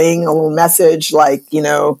little thing, a little message like, I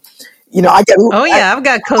get. Oh yeah, I've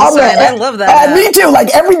got cosign. I love that. Me too. Like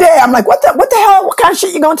every day, I'm like, what the hell? What kind of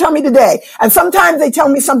shit you gonna tell me today? And sometimes they tell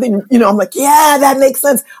me something, I'm like, yeah, that makes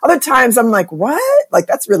sense. Other times I'm like, what? Like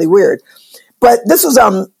that's really weird. But this was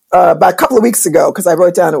about a couple of weeks ago, because I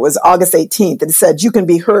wrote down it was August 18th, and it said, you can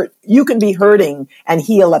be hurting and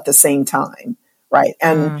heal at the same time. Right.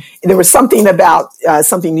 And there was something about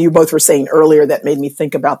something you both were saying earlier that made me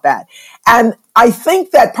think about that. And I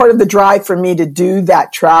think that part of the drive for me to do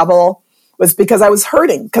that travel was because I was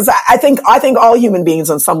hurting. Because I think all human beings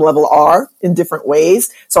on some level are in different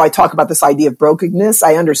ways. So I talk about this idea of brokenness.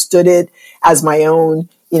 I understood it as my own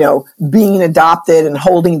being adopted and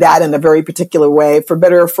holding that in a very particular way, for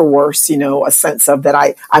better or for worse, a sense of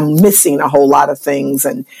that I'm missing a whole lot of things,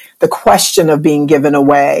 and the question of being given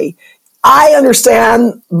away. I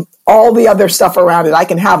understand all the other stuff around it. I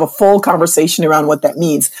can have a full conversation around what that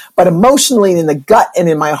means, but emotionally in the gut and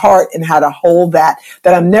in my heart and how to hold that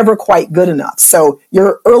I'm never quite good enough. So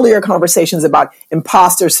your earlier conversations about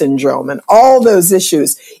imposter syndrome and all those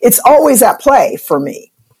issues, it's always at play for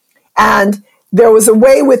me. And there was a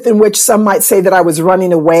way in which some might say that I was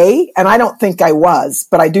running away, and I don't think I was,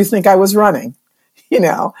 but I do think I was running,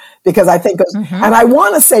 because I think, and I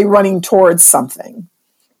want to say running towards something.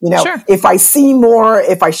 Sure. If I see more,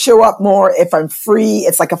 if I show up more, if I'm free,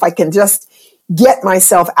 it's like if I can just get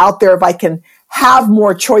myself out there, if I can have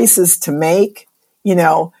more choices to make,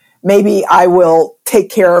 maybe I will take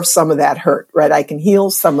care of some of that hurt, right? I can heal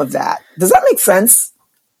some of that. Does that make sense?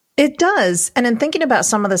 It does. And in thinking about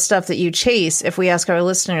some of the stuff that you chase, if we ask our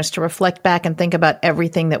listeners to reflect back and think about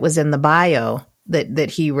everything that was in the bio that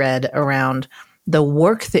he read around the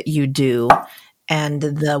work that you do, and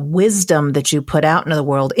the wisdom that you put out into the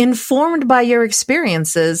world, informed by your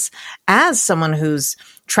experiences as someone who's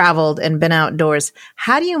traveled and been outdoors,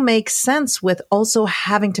 how do you make sense with also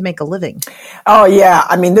having to make a living? Oh, yeah.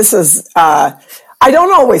 I mean, this is, I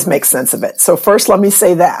don't always make sense of it. So first, let me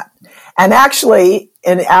say that. And actually,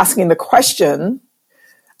 in asking the question,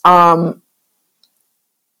 I'm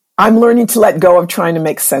learning to let go of trying to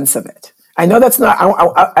make sense of it. I know that's not,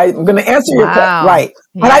 I'm going to answer your question. Right.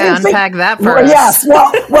 Yeah, and I didn't unpack that for us. Yes.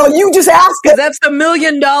 Well, you just asked it. That's the $1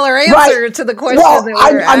 million answer to the question that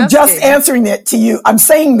we're I'm just answering it to you. I'm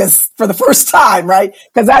saying this for the first time, right?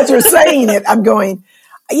 Because as you're saying it, I'm going,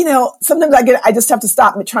 sometimes I just have to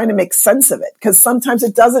stop trying to make sense of it, because sometimes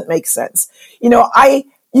it doesn't make sense. I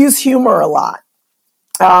use humor a lot.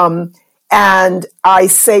 And I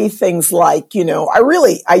say things like,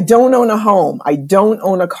 I don't own a home. I don't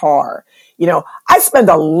own a car. I spend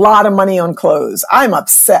a lot of money on clothes. I'm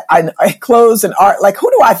upset. Clothes and art, like, who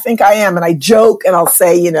do I think I am? And I joke and I'll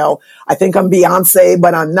say, I think I'm Beyonce,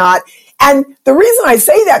 but I'm not. And the reason I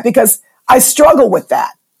say that, because I struggle with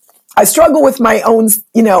that. I struggle with my own,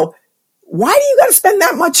 why do you got to spend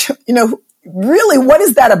that much? Really, what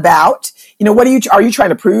is that about? What are you trying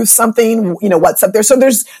to prove something? What's up there? So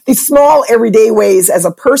there's these small everyday ways as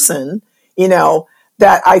a person,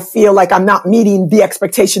 that I feel like I'm not meeting the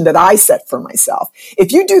expectation that I set for myself.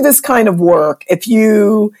 If you do this kind of work, if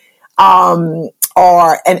you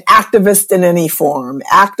are an activist in any form,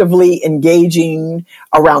 actively engaging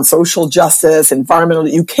around social justice, environmental,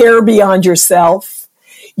 you care beyond yourself,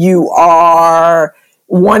 you are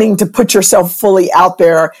wanting to put yourself fully out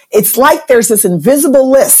there, it's like there's this invisible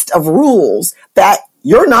list of rules that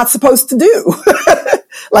you're not supposed to do.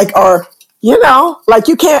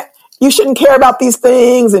 You shouldn't care about these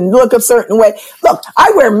things and look a certain way. Look,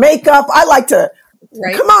 I wear makeup. I like to,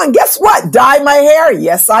 Come on, guess what? Dye my hair.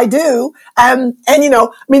 Yes, I do. And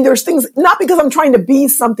there's things, not because I'm trying to be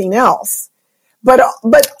something else, but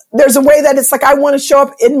there's a way that it's like, I want to show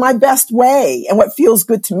up in my best way and what feels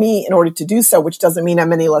good to me in order to do so, which doesn't mean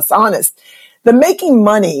I'm any less honest. The making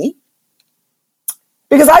money,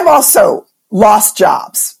 because I've also lost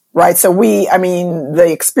jobs. Right. So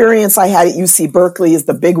the experience I had at UC Berkeley is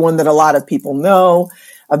the big one that a lot of people know,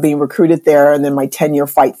 of being recruited there, and then my 10-year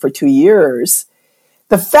fight for 2 years.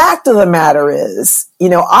 The fact of the matter is,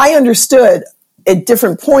 I understood at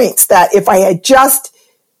different points that if I had just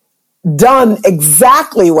done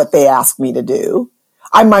exactly what they asked me to do,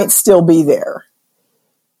 I might still be there.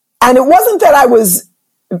 And it wasn't that I was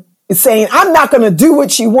saying, I'm not going to do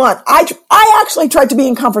what you want. I actually tried to be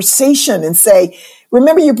in conversation and say,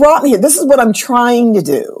 remember, you brought me here. This is what I'm trying to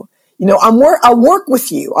do. I'll work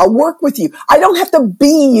with you. I'll work with you. I don't have to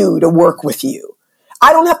be you to work with you.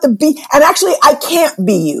 I don't have to be, and actually I can't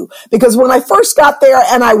be you, because when I first got there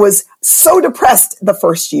and I was so depressed the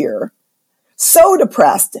first year, so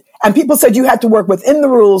depressed, and people said you had to work within the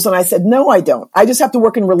rules. And I said, no, I don't. I just have to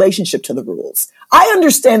work in relationship to the rules. I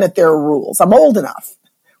understand that there are rules. I'm old enough,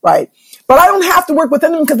 right? But I don't have to work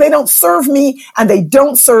within them because they don't serve me and they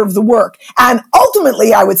don't serve the work. And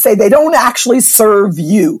ultimately, I would say they don't actually serve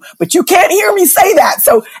you. But you can't hear me say that.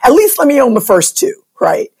 So at least let me own the first two,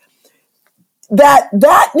 right?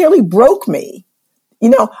 That nearly broke me.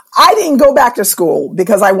 I didn't go back to school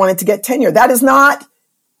because I wanted to get tenure. That is not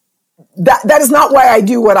why I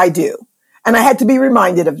do what I do. And I had to be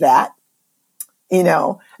reminded of that,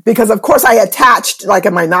 because of course I attached, like,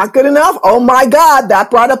 am I not good enough? Oh my God, that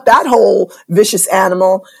brought up that whole vicious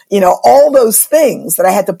animal, all those things that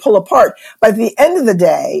I had to pull apart. But at the end of the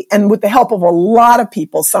day, and with the help of a lot of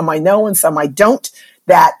people, some I know and some I don't,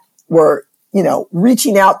 that were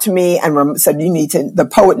reaching out to me and said, the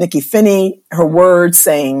poet Nikki Finney, her words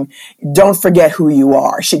saying, don't forget who you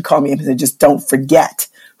are. She'd call me up and say, just don't forget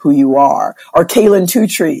who you are. Or Kaylin Two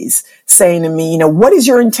Trees saying to me, what is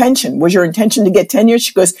your intention? Was your intention to get tenure?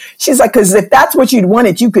 She's like, because if that's what you'd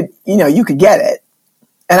wanted, you could get it.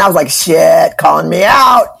 And I was like, shit, calling me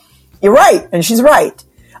out. You're right. And she's right.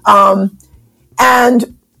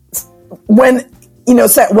 And when,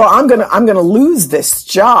 said, well, I'm going to lose this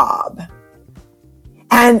job.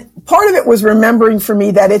 And part of it was remembering for me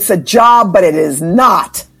that it's a job, but it is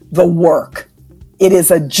not the work. It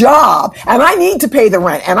is a job, and I need to pay the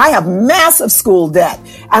rent, and I have massive school debt,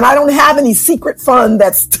 and I don't have any secret fund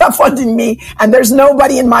that's funding me, and there's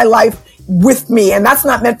nobody in my life with me, and that's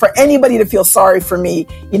not meant for anybody to feel sorry for me.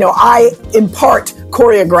 I, in part,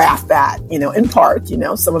 choreograph that, in part,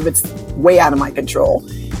 some of it's way out of my control.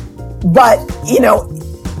 But,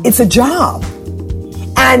 it's a job.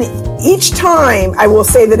 And each time, I will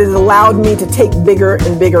say that it allowed me to take bigger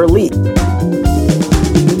and bigger leaps.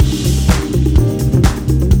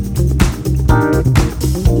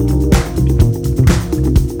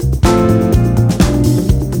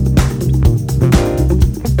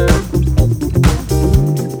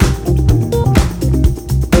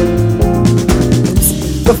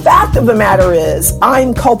 The fact of the matter is,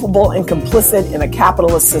 I'm culpable and complicit in a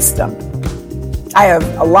capitalist system. I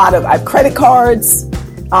have credit cards.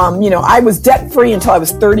 I was debt free until I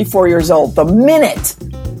was 34 years old. The minute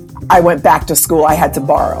I went back to school, I had to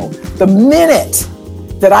borrow. The minute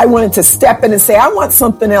that I wanted to step in and say, I want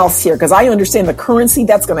something else here, because I understand the currency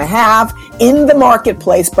that's going to have in the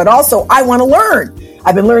marketplace, but also I want to learn.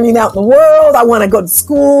 I've been learning out in the world. I want to go to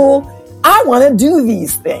school. I want to do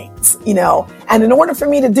these things, and in order for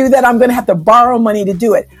me to do that, I'm going to have to borrow money to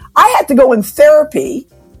do it. I had to go in therapy.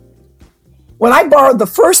 When I borrowed the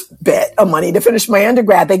first bit of money to finish my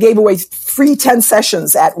undergrad, they gave away free 10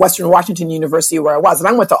 sessions at Western Washington University where I was. And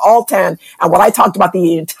I went to all 10. And what I talked about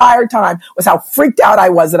the entire time was how freaked out I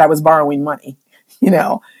was that I was borrowing money,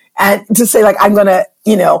 and to say I'm going to,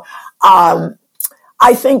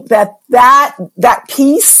 I think that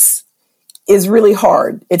piece is really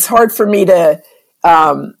hard. It's hard for me to,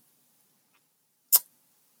 I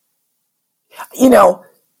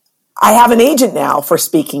have an agent now for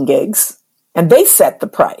speaking gigs. And they set the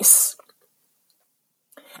price.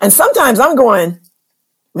 And sometimes I'm going,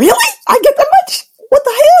 really? I get that much? What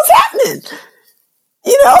the hell is happening?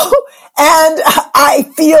 And I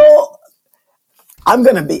feel I'm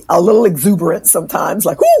going to be a little exuberant sometimes,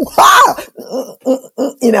 like, ooh, ha,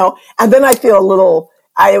 and then I feel a little,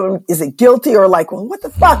 is it guilty or like, well, what the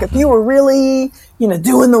fuck? If you were really,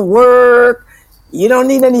 doing the work, you don't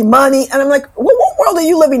need any money. And I'm like, what world are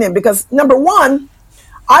you living in? Because number one,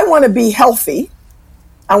 I want to be healthy.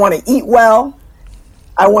 I want to eat well.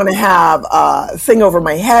 I want to have a thing over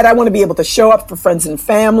my head. I want to be able to show up for friends and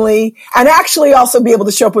family and actually also be able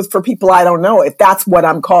to show up for people I don't know if that's what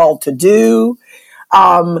I'm called to do.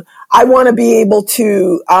 I want to be able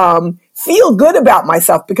to feel good about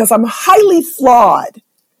myself because I'm highly flawed.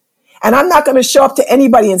 And I'm not going to show up to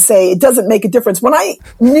anybody and say it doesn't make a difference. When I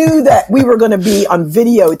knew that we were going to be on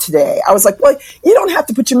video today, I was like, well, you don't have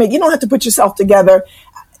to put yourself together.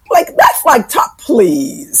 That's top,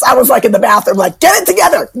 please. I was in the bathroom, get it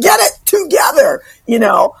together,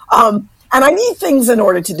 and I need things in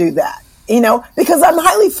order to do that, because I'm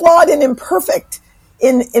highly flawed and imperfect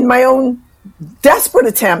in my own desperate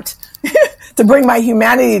attempt to bring my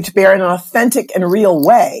humanity to bear in an authentic and real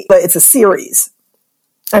way. But it's a series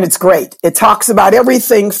and it's great. It talks about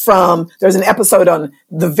everything from, there's an episode on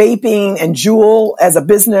the vaping and Juul as a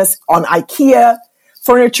business, on IKEA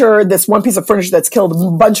furniture, this one piece of furniture that's killed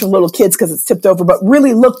a bunch of little kids because it's tipped over, but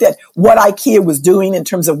really looked at what IKEA was doing in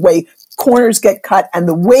terms of way corners get cut and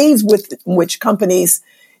the ways with which companies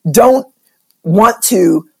don't want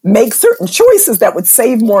to make certain choices that would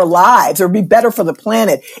save more lives or be better for the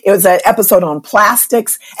planet. It was an episode on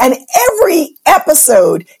plastics, and every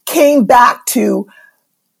episode came back to,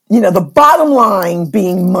 the bottom line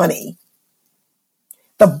being money.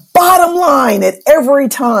 The bottom line at every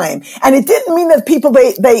time. And it didn't mean that people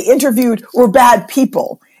they interviewed were bad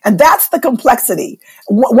people. And that's the complexity.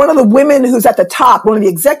 One of the women who's at the top, one of the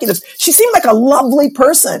executives, she seemed like a lovely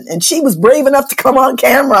person. And she was brave enough to come on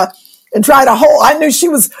camera and try to hold. I knew she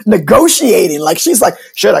was negotiating. She's like,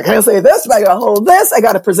 shit, I can't say this, but I got to hold this. I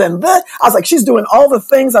got to present this. I was like, she's doing all the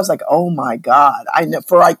things. I was like, oh my God. I know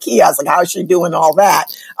for IKEA, I was like, how is she doing all that?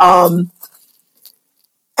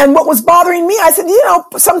 And what was bothering me, I said,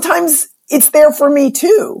 sometimes it's there for me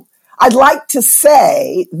too. I'd like to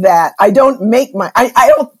say that I don't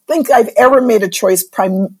think I've ever made a choice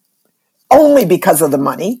only because of the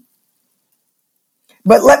money.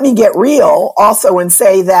 But let me get real also and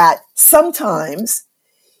say that sometimes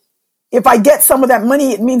if I get some of that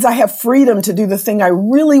money, it means I have freedom to do the thing I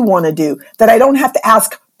really want to do, that I don't have to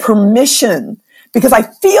ask permission, because I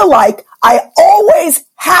feel like I always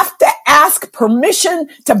have to ask permission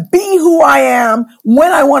to be who I am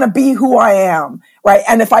when I want to be who I am, right?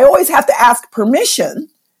 And if I always have to ask permission,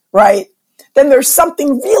 right, then there's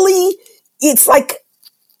something really, it's like,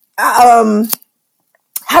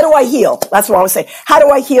 how do I heal? That's what I was saying. How do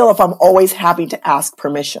I heal if I'm always having to ask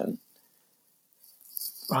permission?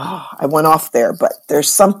 Oh, I went off there, but there's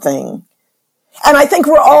something. And I think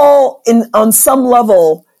we're all on some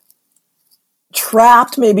level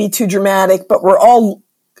trapped, maybe too dramatic, but we're all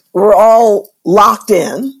locked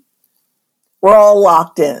in. We're all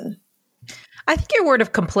locked in. I think your word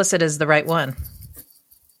of complicit is the right one.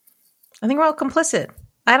 I think we're all complicit.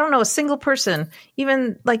 I don't know a single person,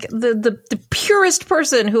 even like the purest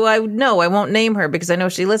person who I know, I won't name her because I know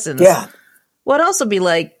she listens. Yeah. Would also be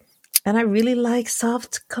like, and I really like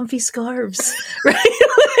soft, comfy scarves,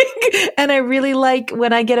 right? And I really like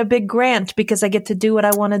when I get a big grant because I get to do what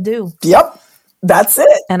I want to do. Yep. That's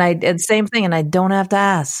it. And same thing. And I don't have to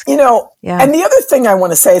ask. You know, and the other thing I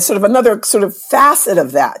want to say is sort of another sort of facet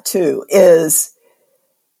of that too, is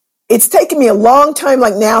it's taken me a long time,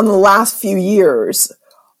 like now in the last few years,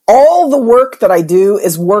 all the work that I do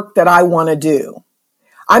is work that I want to do.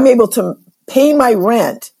 I'm able to pay my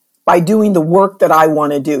rent by doing the work that I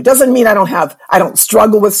want to do. Doesn't mean I don't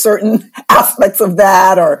struggle with certain aspects of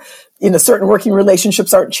that, or, you know, certain working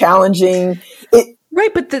relationships aren't challenging.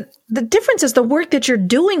 Right. But the difference is the work that you're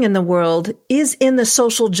doing in the world is in the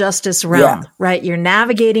social justice realm, right? You're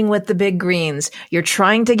navigating with the big greens. You're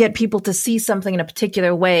trying to get people to see something in a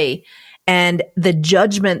particular way. And the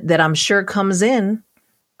judgment that I'm sure comes in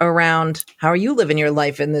around how are you living your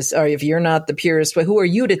life in this, or if you're not the purest way, who are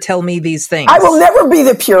you to tell me these things? I will never be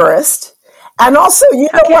the purest. And also, you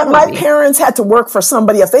know what? My parents had to work for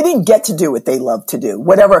somebody else. They didn't get to do what they love to do,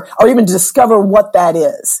 whatever, or even discover what that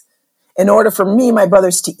is in order for me and my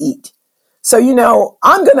brothers to eat. So, you know,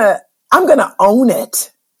 I'm going to own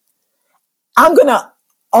it. I'm going to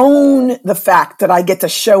own the fact that I get to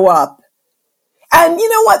show up. And you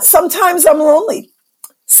know what? Sometimes I'm lonely.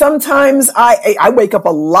 Sometimes I wake up a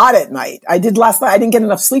lot at night. I did last night. I didn't get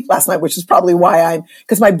enough sleep last night, which is probably why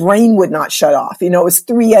because my brain would not shut off. You know, it was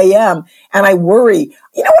 3 a.m. and I worry.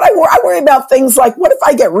 You know what? I worry about things like, what if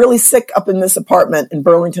I get really sick up in this apartment in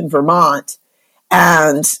Burlington, Vermont?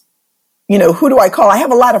 And, you know, who do I call? I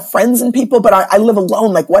have a lot of friends and people, but I live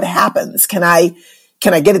alone. Like, what happens? Can I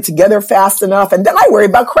get it together fast enough? And then I worry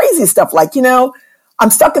about crazy stuff like, you know, I'm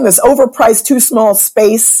stuck in this overpriced, too small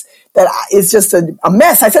space that is just a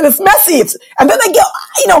mess. I said, it's messy. And then I get,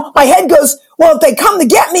 you know, my head goes, well, if they come to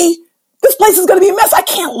get me, this place is going to be a mess. I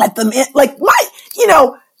can't let them in. Like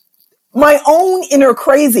my own inner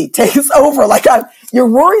crazy takes over. Like you're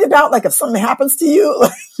worried about, like, if something happens to you,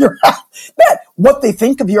 like what they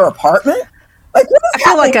think of your apartment. Like, I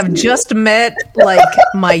feel like I've just met like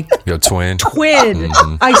my your twin.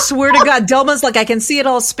 Mm-hmm. I swear to God, Delma's like, I can see it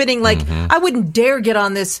all spinning. Like, I wouldn't dare get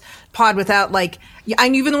on this pod without, like,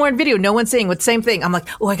 I'm even the one video, no one's seeing with same thing. I'm like,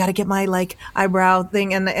 oh, I got to get my like eyebrow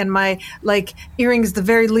thing and my like earrings the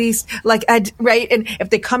very least. Like, right. And if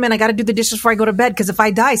they come in, I got to do the dishes before I go to bed. Cause if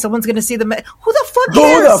I die, someone's going to see them. Who the fuck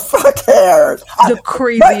cares? Who the fuck cares? The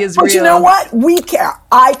crazy is real. But you know what? We care.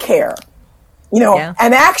 I care, you know,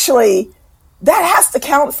 and actually, that has to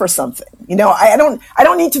count for something. You know, I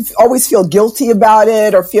don't need to always feel guilty about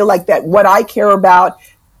it or feel like that what I care about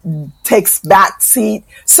takes back seat.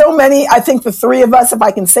 So many, I think the three of us, if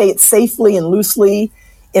I can say it safely and loosely,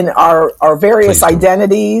 in our various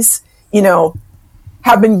identities, you know,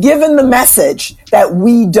 have been given the message that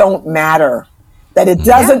we don't matter, that it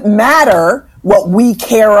doesn't matter what we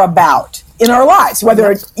care about in our lives,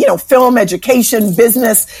 whether it's, you know, film, education,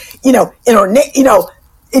 business, you know,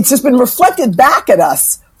 it's just been reflected back at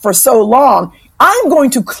us for so long. I'm going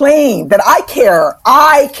to claim that I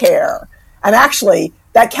care. And actually,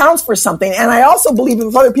 that counts for something. And I also believe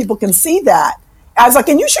if other people can see that, I was like,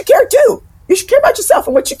 and you should care too. You should care about yourself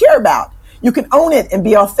and what you care about. You can own it and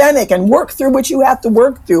be authentic and work through what you have to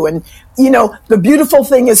work through. And, you know, the beautiful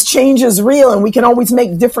thing is change is real and we can always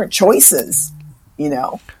make different choices, you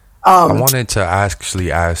know. I wanted to actually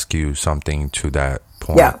ask you something to that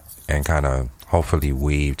point and kind of hopefully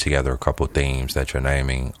weave together a couple themes that you're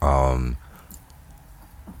naming.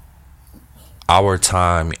 Our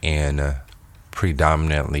time in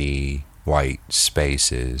predominantly white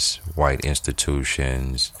spaces, white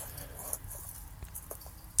institutions,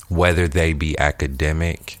 whether they be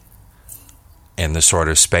academic and the sort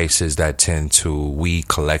of spaces that we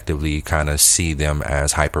collectively kind of see them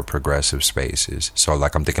as hyper progressive spaces. So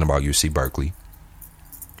like I'm thinking about UC Berkeley,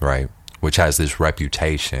 right, which has this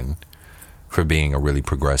reputation for being a really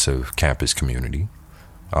progressive campus community.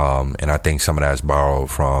 And I think some of that's borrowed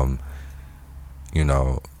from, you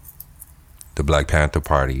know, the Black Panther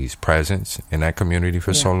Party's presence in that community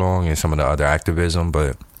for so long, and some of the other activism,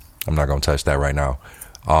 but I'm not going to touch that right now.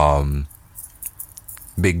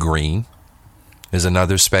 Big Green is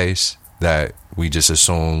another space that we just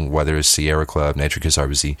assume, whether it's Sierra Club, Nature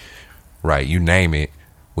Conservancy, right, you name it,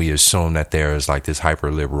 we assume that there is like this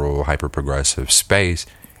hyper liberal, hyper progressive space.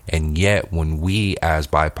 And yet when we as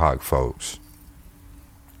BIPOC folks,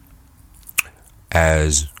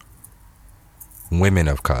 as women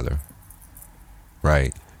of color,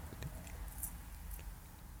 right,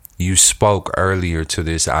 you spoke earlier to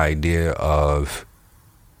this idea of,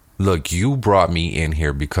 look, you brought me in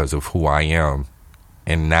here because of who I am,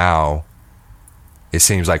 and now it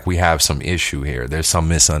seems like we have some issue here. There's some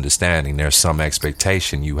misunderstanding. There's some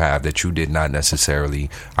expectation you have that you did not necessarily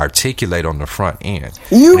articulate on the front end.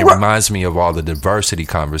 And it reminds me of all the diversity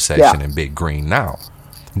conversation in Big Green now.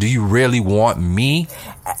 Do you really want me?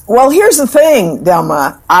 Well, here's the thing,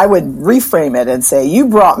 Delma. I would reframe it and say you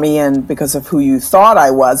brought me in because of who you thought I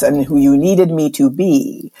was and who you needed me to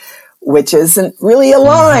be, which isn't really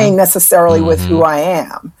aligned necessarily with who I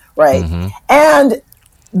am, right? And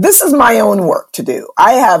this is my own work to do.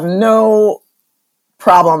 I have no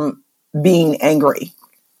problem being angry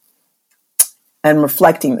and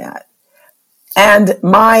reflecting that. And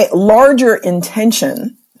my larger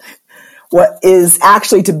intention, what is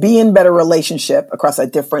actually to be in better relationship across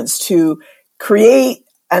that difference, to create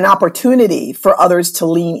an opportunity for others to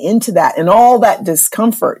lean into that and all that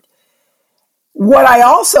discomfort. What I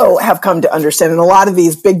also have come to understand in a lot of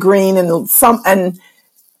these Big Green and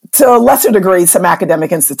to a lesser degree, some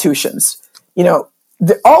academic institutions, you know,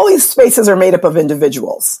 all these spaces are made up of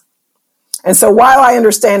individuals. And so while I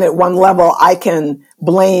understand at one level, I can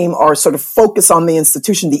blame or sort of focus on the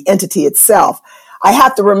institution, the entity itself, I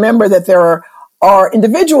have to remember that there are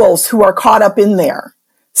individuals who are caught up in there.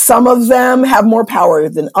 Some of them have more power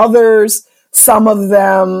than others. Some of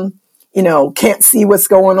them, you know, can't see what's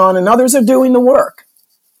going on, and others are doing the work,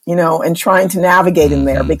 you know, and trying to navigate in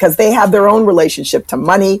there because they have their own relationship to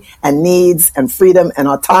money and needs and freedom and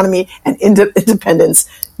autonomy and independence,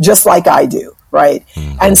 just like I do, right?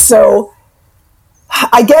 And so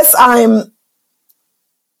I guess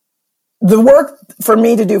the work for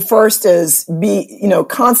me to do first is be, you know,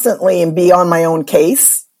 constantly and be on my own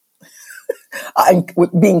case and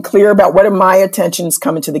being clear about what are my attentions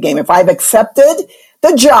coming to the game. If I've accepted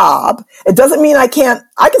the job, it doesn't mean I can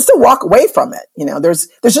still walk away from it. You know, there's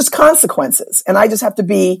just consequences, and I just have to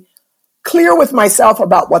be clear with myself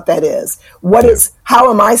about what that is.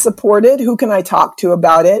 How am I supported? Who can I talk to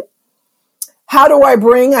about it? How do I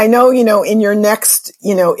I know, you know, in your next,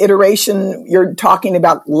 you know, iteration, you're talking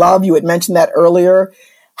about love. You had mentioned that earlier.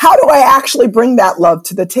 How do I actually bring that love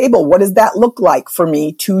to the table? What does that look like for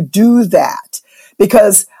me to do that?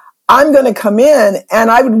 Because I'm going to come in and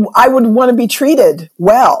I would want to be treated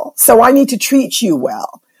well. So I need to treat you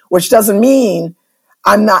well, which doesn't mean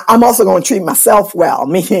I'm also going to treat myself well,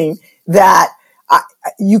 meaning that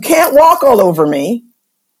you can't walk all over me.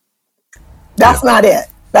 That's not it.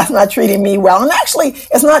 That's not treating me well. And actually,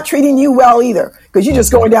 it's not treating you well either, because you're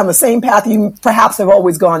just going down the same path you perhaps have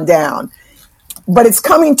always gone down. But it's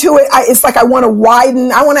coming to it. It's like I want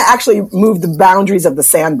to actually move the boundaries of the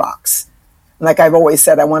sandbox. Like I've always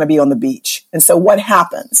said, I want to be on the beach. And so what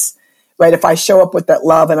happens, right? If I show up with that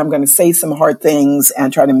love and I'm going to say some hard things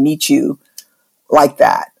and try to meet you like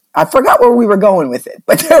that. I forgot where we were going with it,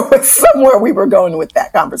 but there was somewhere we were going with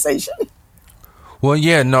that conversation. Well,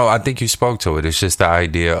 yeah, no, I think you spoke to it. It's just the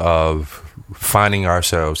idea of finding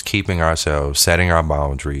ourselves, keeping ourselves, setting our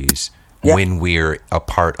boundaries when we're a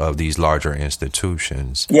part of these larger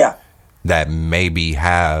institutions that maybe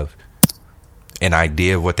have an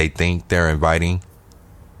idea of what they think they're inviting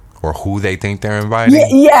or who they think they're inviting.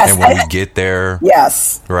 Yes. And when we get there.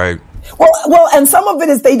 Yes. Right. Well, and some of it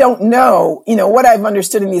is they don't know, you know, what I've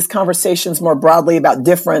understood in these conversations more broadly about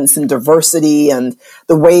difference and diversity and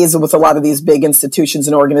the ways with a lot of these big institutions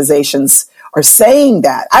and organizations are saying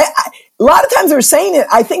that. A lot of times they're saying it.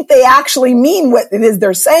 I think they actually mean what it is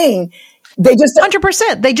they're saying. They just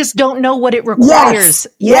 100%. They just don't know what it requires.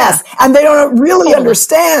 Yes. And they don't really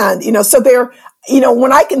understand, you know, so they're, you know,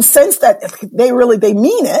 when I can sense that they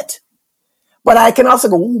mean it, but I can also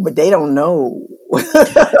go, but they don't know.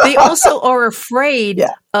 They also are afraid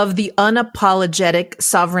of the unapologetic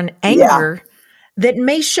sovereign anger that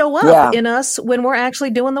may show up in us when we're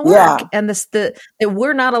actually doing the work, and that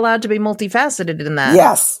we're not allowed to be multifaceted in that.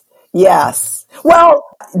 Yes. Well,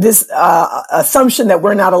 this assumption that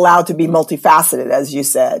we're not allowed to be multifaceted, as you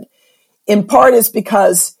said, in part is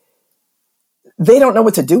because they don't know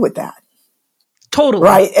what to do with that. Totally.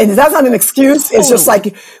 Right. And that's not an excuse. Totally. It's just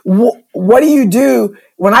like, what do you do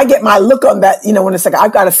when I get my look on that, when it's like,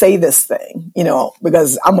 I've got to say this thing,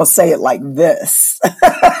 because I'm going to say it like this.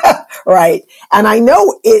 Right. And I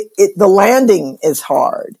know the landing is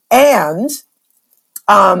hard. And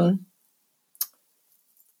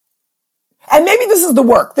maybe this is the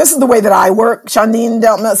work. This is the way that I work, Shadiin and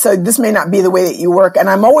Delma. So this may not be the way that you work. And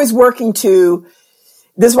I'm always working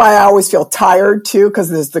this is why I always feel tired too, because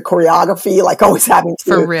there's the choreography, like always having to,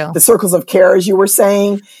 for real. The circles of care, as you were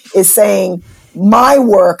saying, is saying my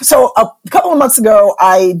work. So a couple of months ago,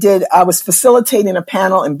 I was facilitating a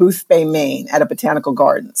panel in Booth Bay, Maine at a botanical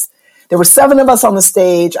gardens. There were 7 of us on the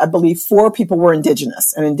stage. I believe 4 people were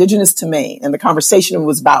indigenous to Maine. And the conversation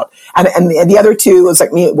was about, and the other 2 was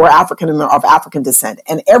like me, were African and of African descent.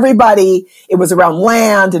 And everybody, it was around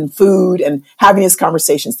land and food and having these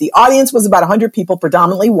conversations. The audience was about 100 people,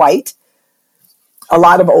 predominantly white, a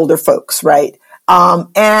lot of older folks, right?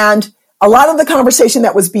 And a lot of the conversation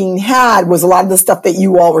that was being had was a lot of the stuff that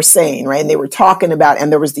you all were saying, right? And they were talking about,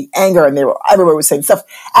 and there was the anger, and everybody was saying stuff.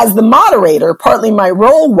 As the moderator, partly my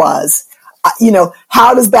role was,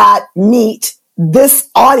 how does that meet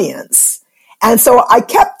this audience? And so I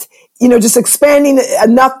kept, just expanding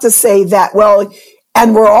enough to say that, well,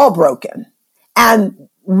 and we're all broken, and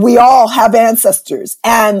we all have ancestors,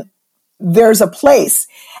 and there's a place.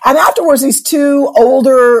 And afterwards, these 2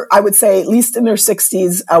 older, I would say at least in their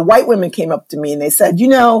 60s, white women came up to me and they said,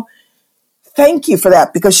 thank you for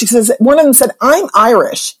that. Because she says, one of them said, I'm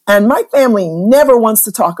Irish and my family never wants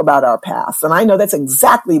to talk about our past. And I know that's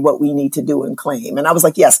exactly what we need to do and claim. And I was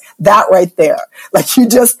like, yes, that right there. Like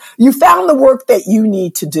you found the work that you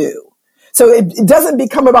need to do. So it doesn't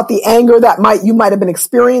become about the anger that you might have been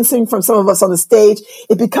experiencing from some of us on the stage.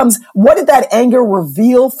 It becomes, what did that anger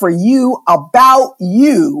reveal for you about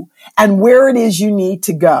you and where it is you need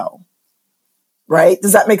to go? Right?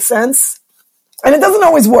 Does that make sense? And it doesn't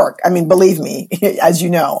always work. I mean, believe me, as you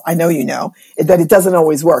know, I know you know, that it doesn't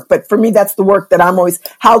always work. But for me, that's the work that I'm always,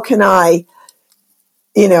 how can I,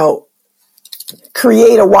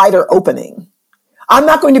 create a wider opening? I'm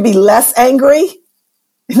not going to be less angry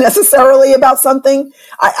necessarily about something.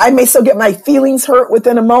 I may still get my feelings hurt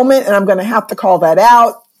within a moment, and I'm going to have to call that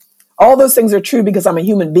out. All those things are true because I'm a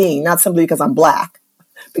human being, not simply because I'm Black,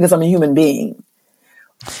 because I'm a human being.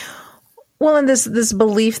 Well, and this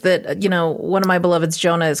belief that, one of my beloveds,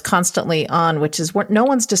 Jonah, is constantly on, which is no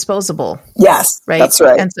one's disposable. Yes, right. That's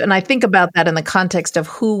right. And I think about that in the context of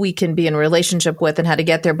who we can be in relationship with and how to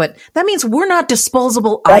get there. But that means we're not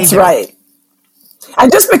disposable either. That's right.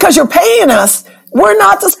 And just because you're paying us, we're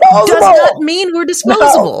not disposable. Does not mean we're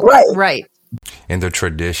disposable. No, right. In the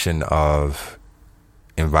tradition of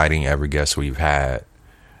inviting every guest we've had,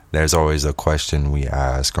 there's always a question we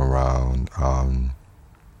ask around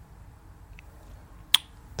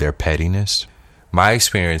their pettiness. My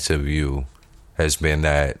experience of you has been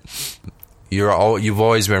that you've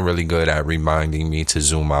always been really good at reminding me to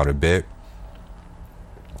zoom out a bit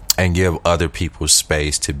and give other people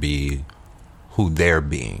space to be who they're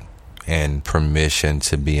being and permission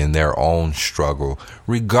to be in their own struggle,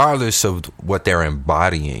 regardless of what they're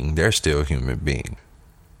embodying. They're still a human being.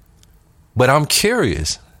 But I'm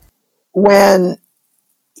curious. When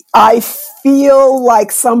I feel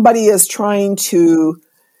like somebody is trying to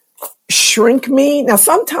shrink me, now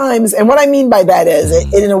sometimes, and what I mean by that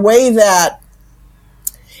is in a way that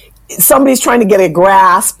somebody's trying to get a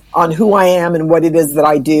grasp on who I am and what it is that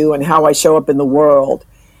I do and how I show up in the world.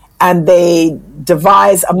 And they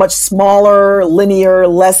devise a much smaller, linear,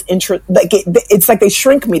 less it's like they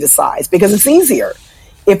shrink me to size because it's easier.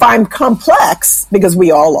 If I'm complex, because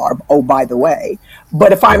we all are, oh, by the way,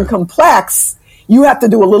 but if I'm complex, you have to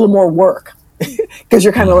do a little more work because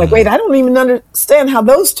you're kind of like, wait, I don't even understand how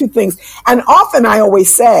those two things. And often I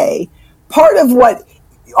always say, part of what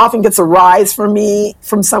often gets a rise for me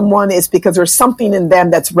from someone is because there's something in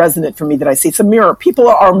them that's resonant for me that I see. It's a mirror. People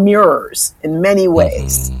are mirrors in many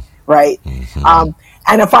ways, right?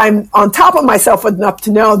 And if I'm on top of myself enough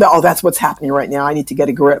to know that, oh, that's what's happening right now, I need to get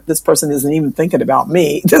a grip. This person isn't even thinking about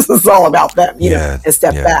me. This is all about them, you know, and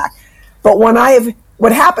step back. But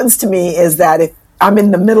what happens to me is that if I'm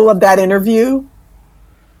in the middle of that interview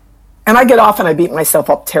and I get off and I beat myself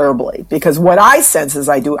up terribly because what I sense is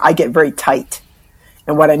I get very tight.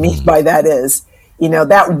 And what I mean by that is,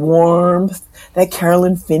 that warmth, that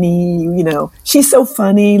Carolyn Finney, she's so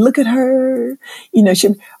funny. Look at her.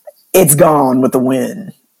 It's gone with the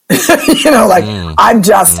wind.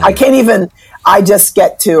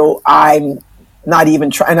 I'm not even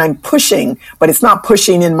trying, and I'm pushing, but it's not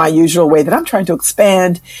pushing in my usual way that I'm trying to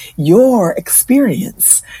expand your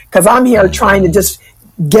experience. Because I'm here trying to just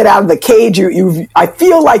get out of the cage. I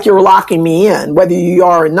feel like you're locking me in, whether you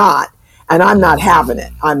are or not, and I'm not having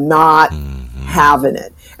it. I'm not having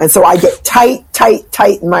it. And so I get tight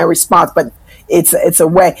in my response, but it's a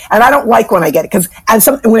way, and I don't like when I get it,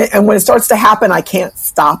 when it starts to happen, I can't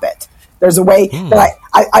stop it. There's a way that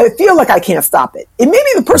I feel like I can't stop it. It may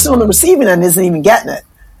be the person on the receiving end isn't even getting it.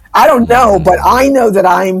 I don't know, but I know that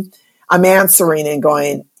I'm answering and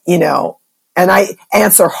going, and I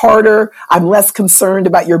answer harder. I'm less concerned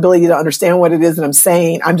about your ability to understand what it is that I'm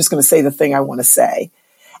saying. I'm just going to say the thing I want to say.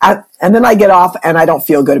 And then I get off and I don't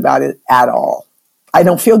feel good about it at all. I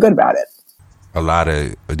don't feel good about it. A lot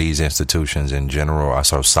of these institutions in general are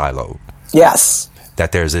so siloed. Yes.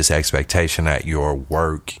 That there's this expectation that your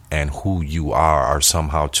work and who you are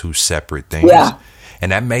somehow two separate things. Yeah.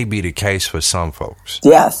 And that may be the case for some folks.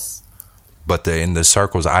 Yes. But in the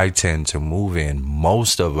circles I tend to move in,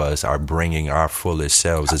 most of us are bringing our fullest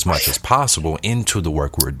selves as much as possible into the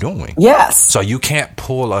work we're doing. Yes. So you can't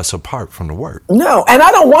pull us apart from the work. No, and I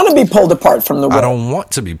don't want to be pulled apart from the work. I don't want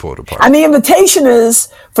to be pulled apart. And the invitation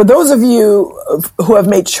is for those of you who have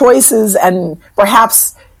made choices and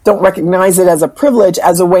perhaps don't recognize it as a privilege,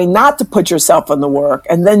 as a way not to put yourself in the work,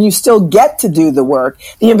 and then you still get to do the work.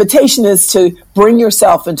 The invitation is to bring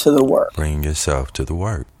yourself into the work. Bring yourself to the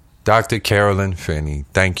work. Dr. Carolyn Finney,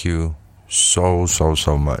 thank you so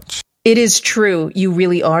much. It is true. You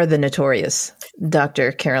really are the notorious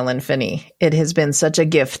Dr. Carolyn Finney. It has been such a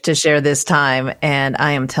gift to share this time. And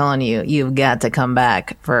I am telling you, you've got to come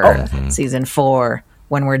back for season 4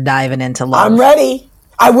 when we're diving into love. I'm ready.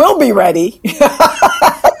 I will be ready.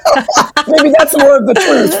 Maybe that's more of the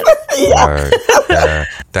truth. Yeah.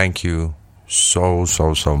 Thank you so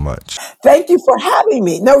much. Thank you for having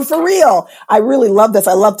me. No, for real. I really love this.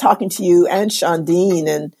 I love talking to you and Shadiin,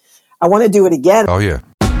 and I want to do it again. Oh, yeah.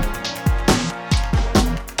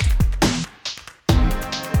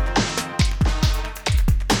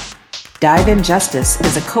 Dive in Justice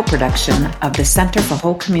is a co-production of the Center for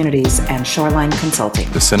Whole Communities and Shoreline Consulting.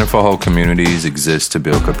 The Center for Whole Communities exists to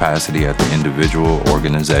build capacity at the individual,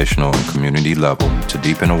 organizational, and community level to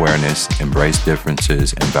deepen awareness, embrace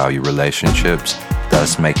differences, and value relationships,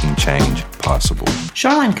 thus making change possible.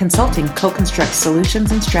 Shoreline Consulting co-constructs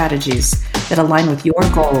solutions and strategies that align with your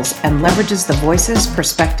goals and leverages the voices,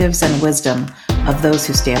 perspectives, and wisdom of those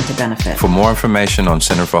who stand to benefit. For more information on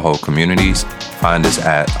Center for Whole Communities, find us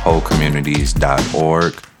at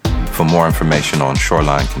wholecommunities.org. For more information on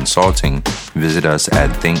Shoreline Consulting, visit us at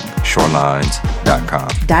thinkshorelines.com.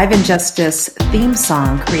 Dive in Justice theme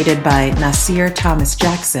song created by Nasir Thomas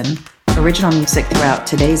Jackson. Original music throughout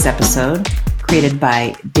today's episode created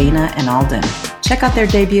by Dana and Alden. Check out their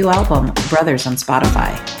debut album, Brothers, on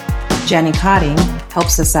Spotify. Jenny Cotting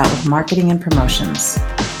helps us out with marketing and promotions.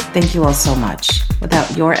 Thank you all so much.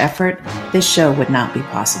 Without your effort, this show would not be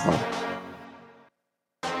possible.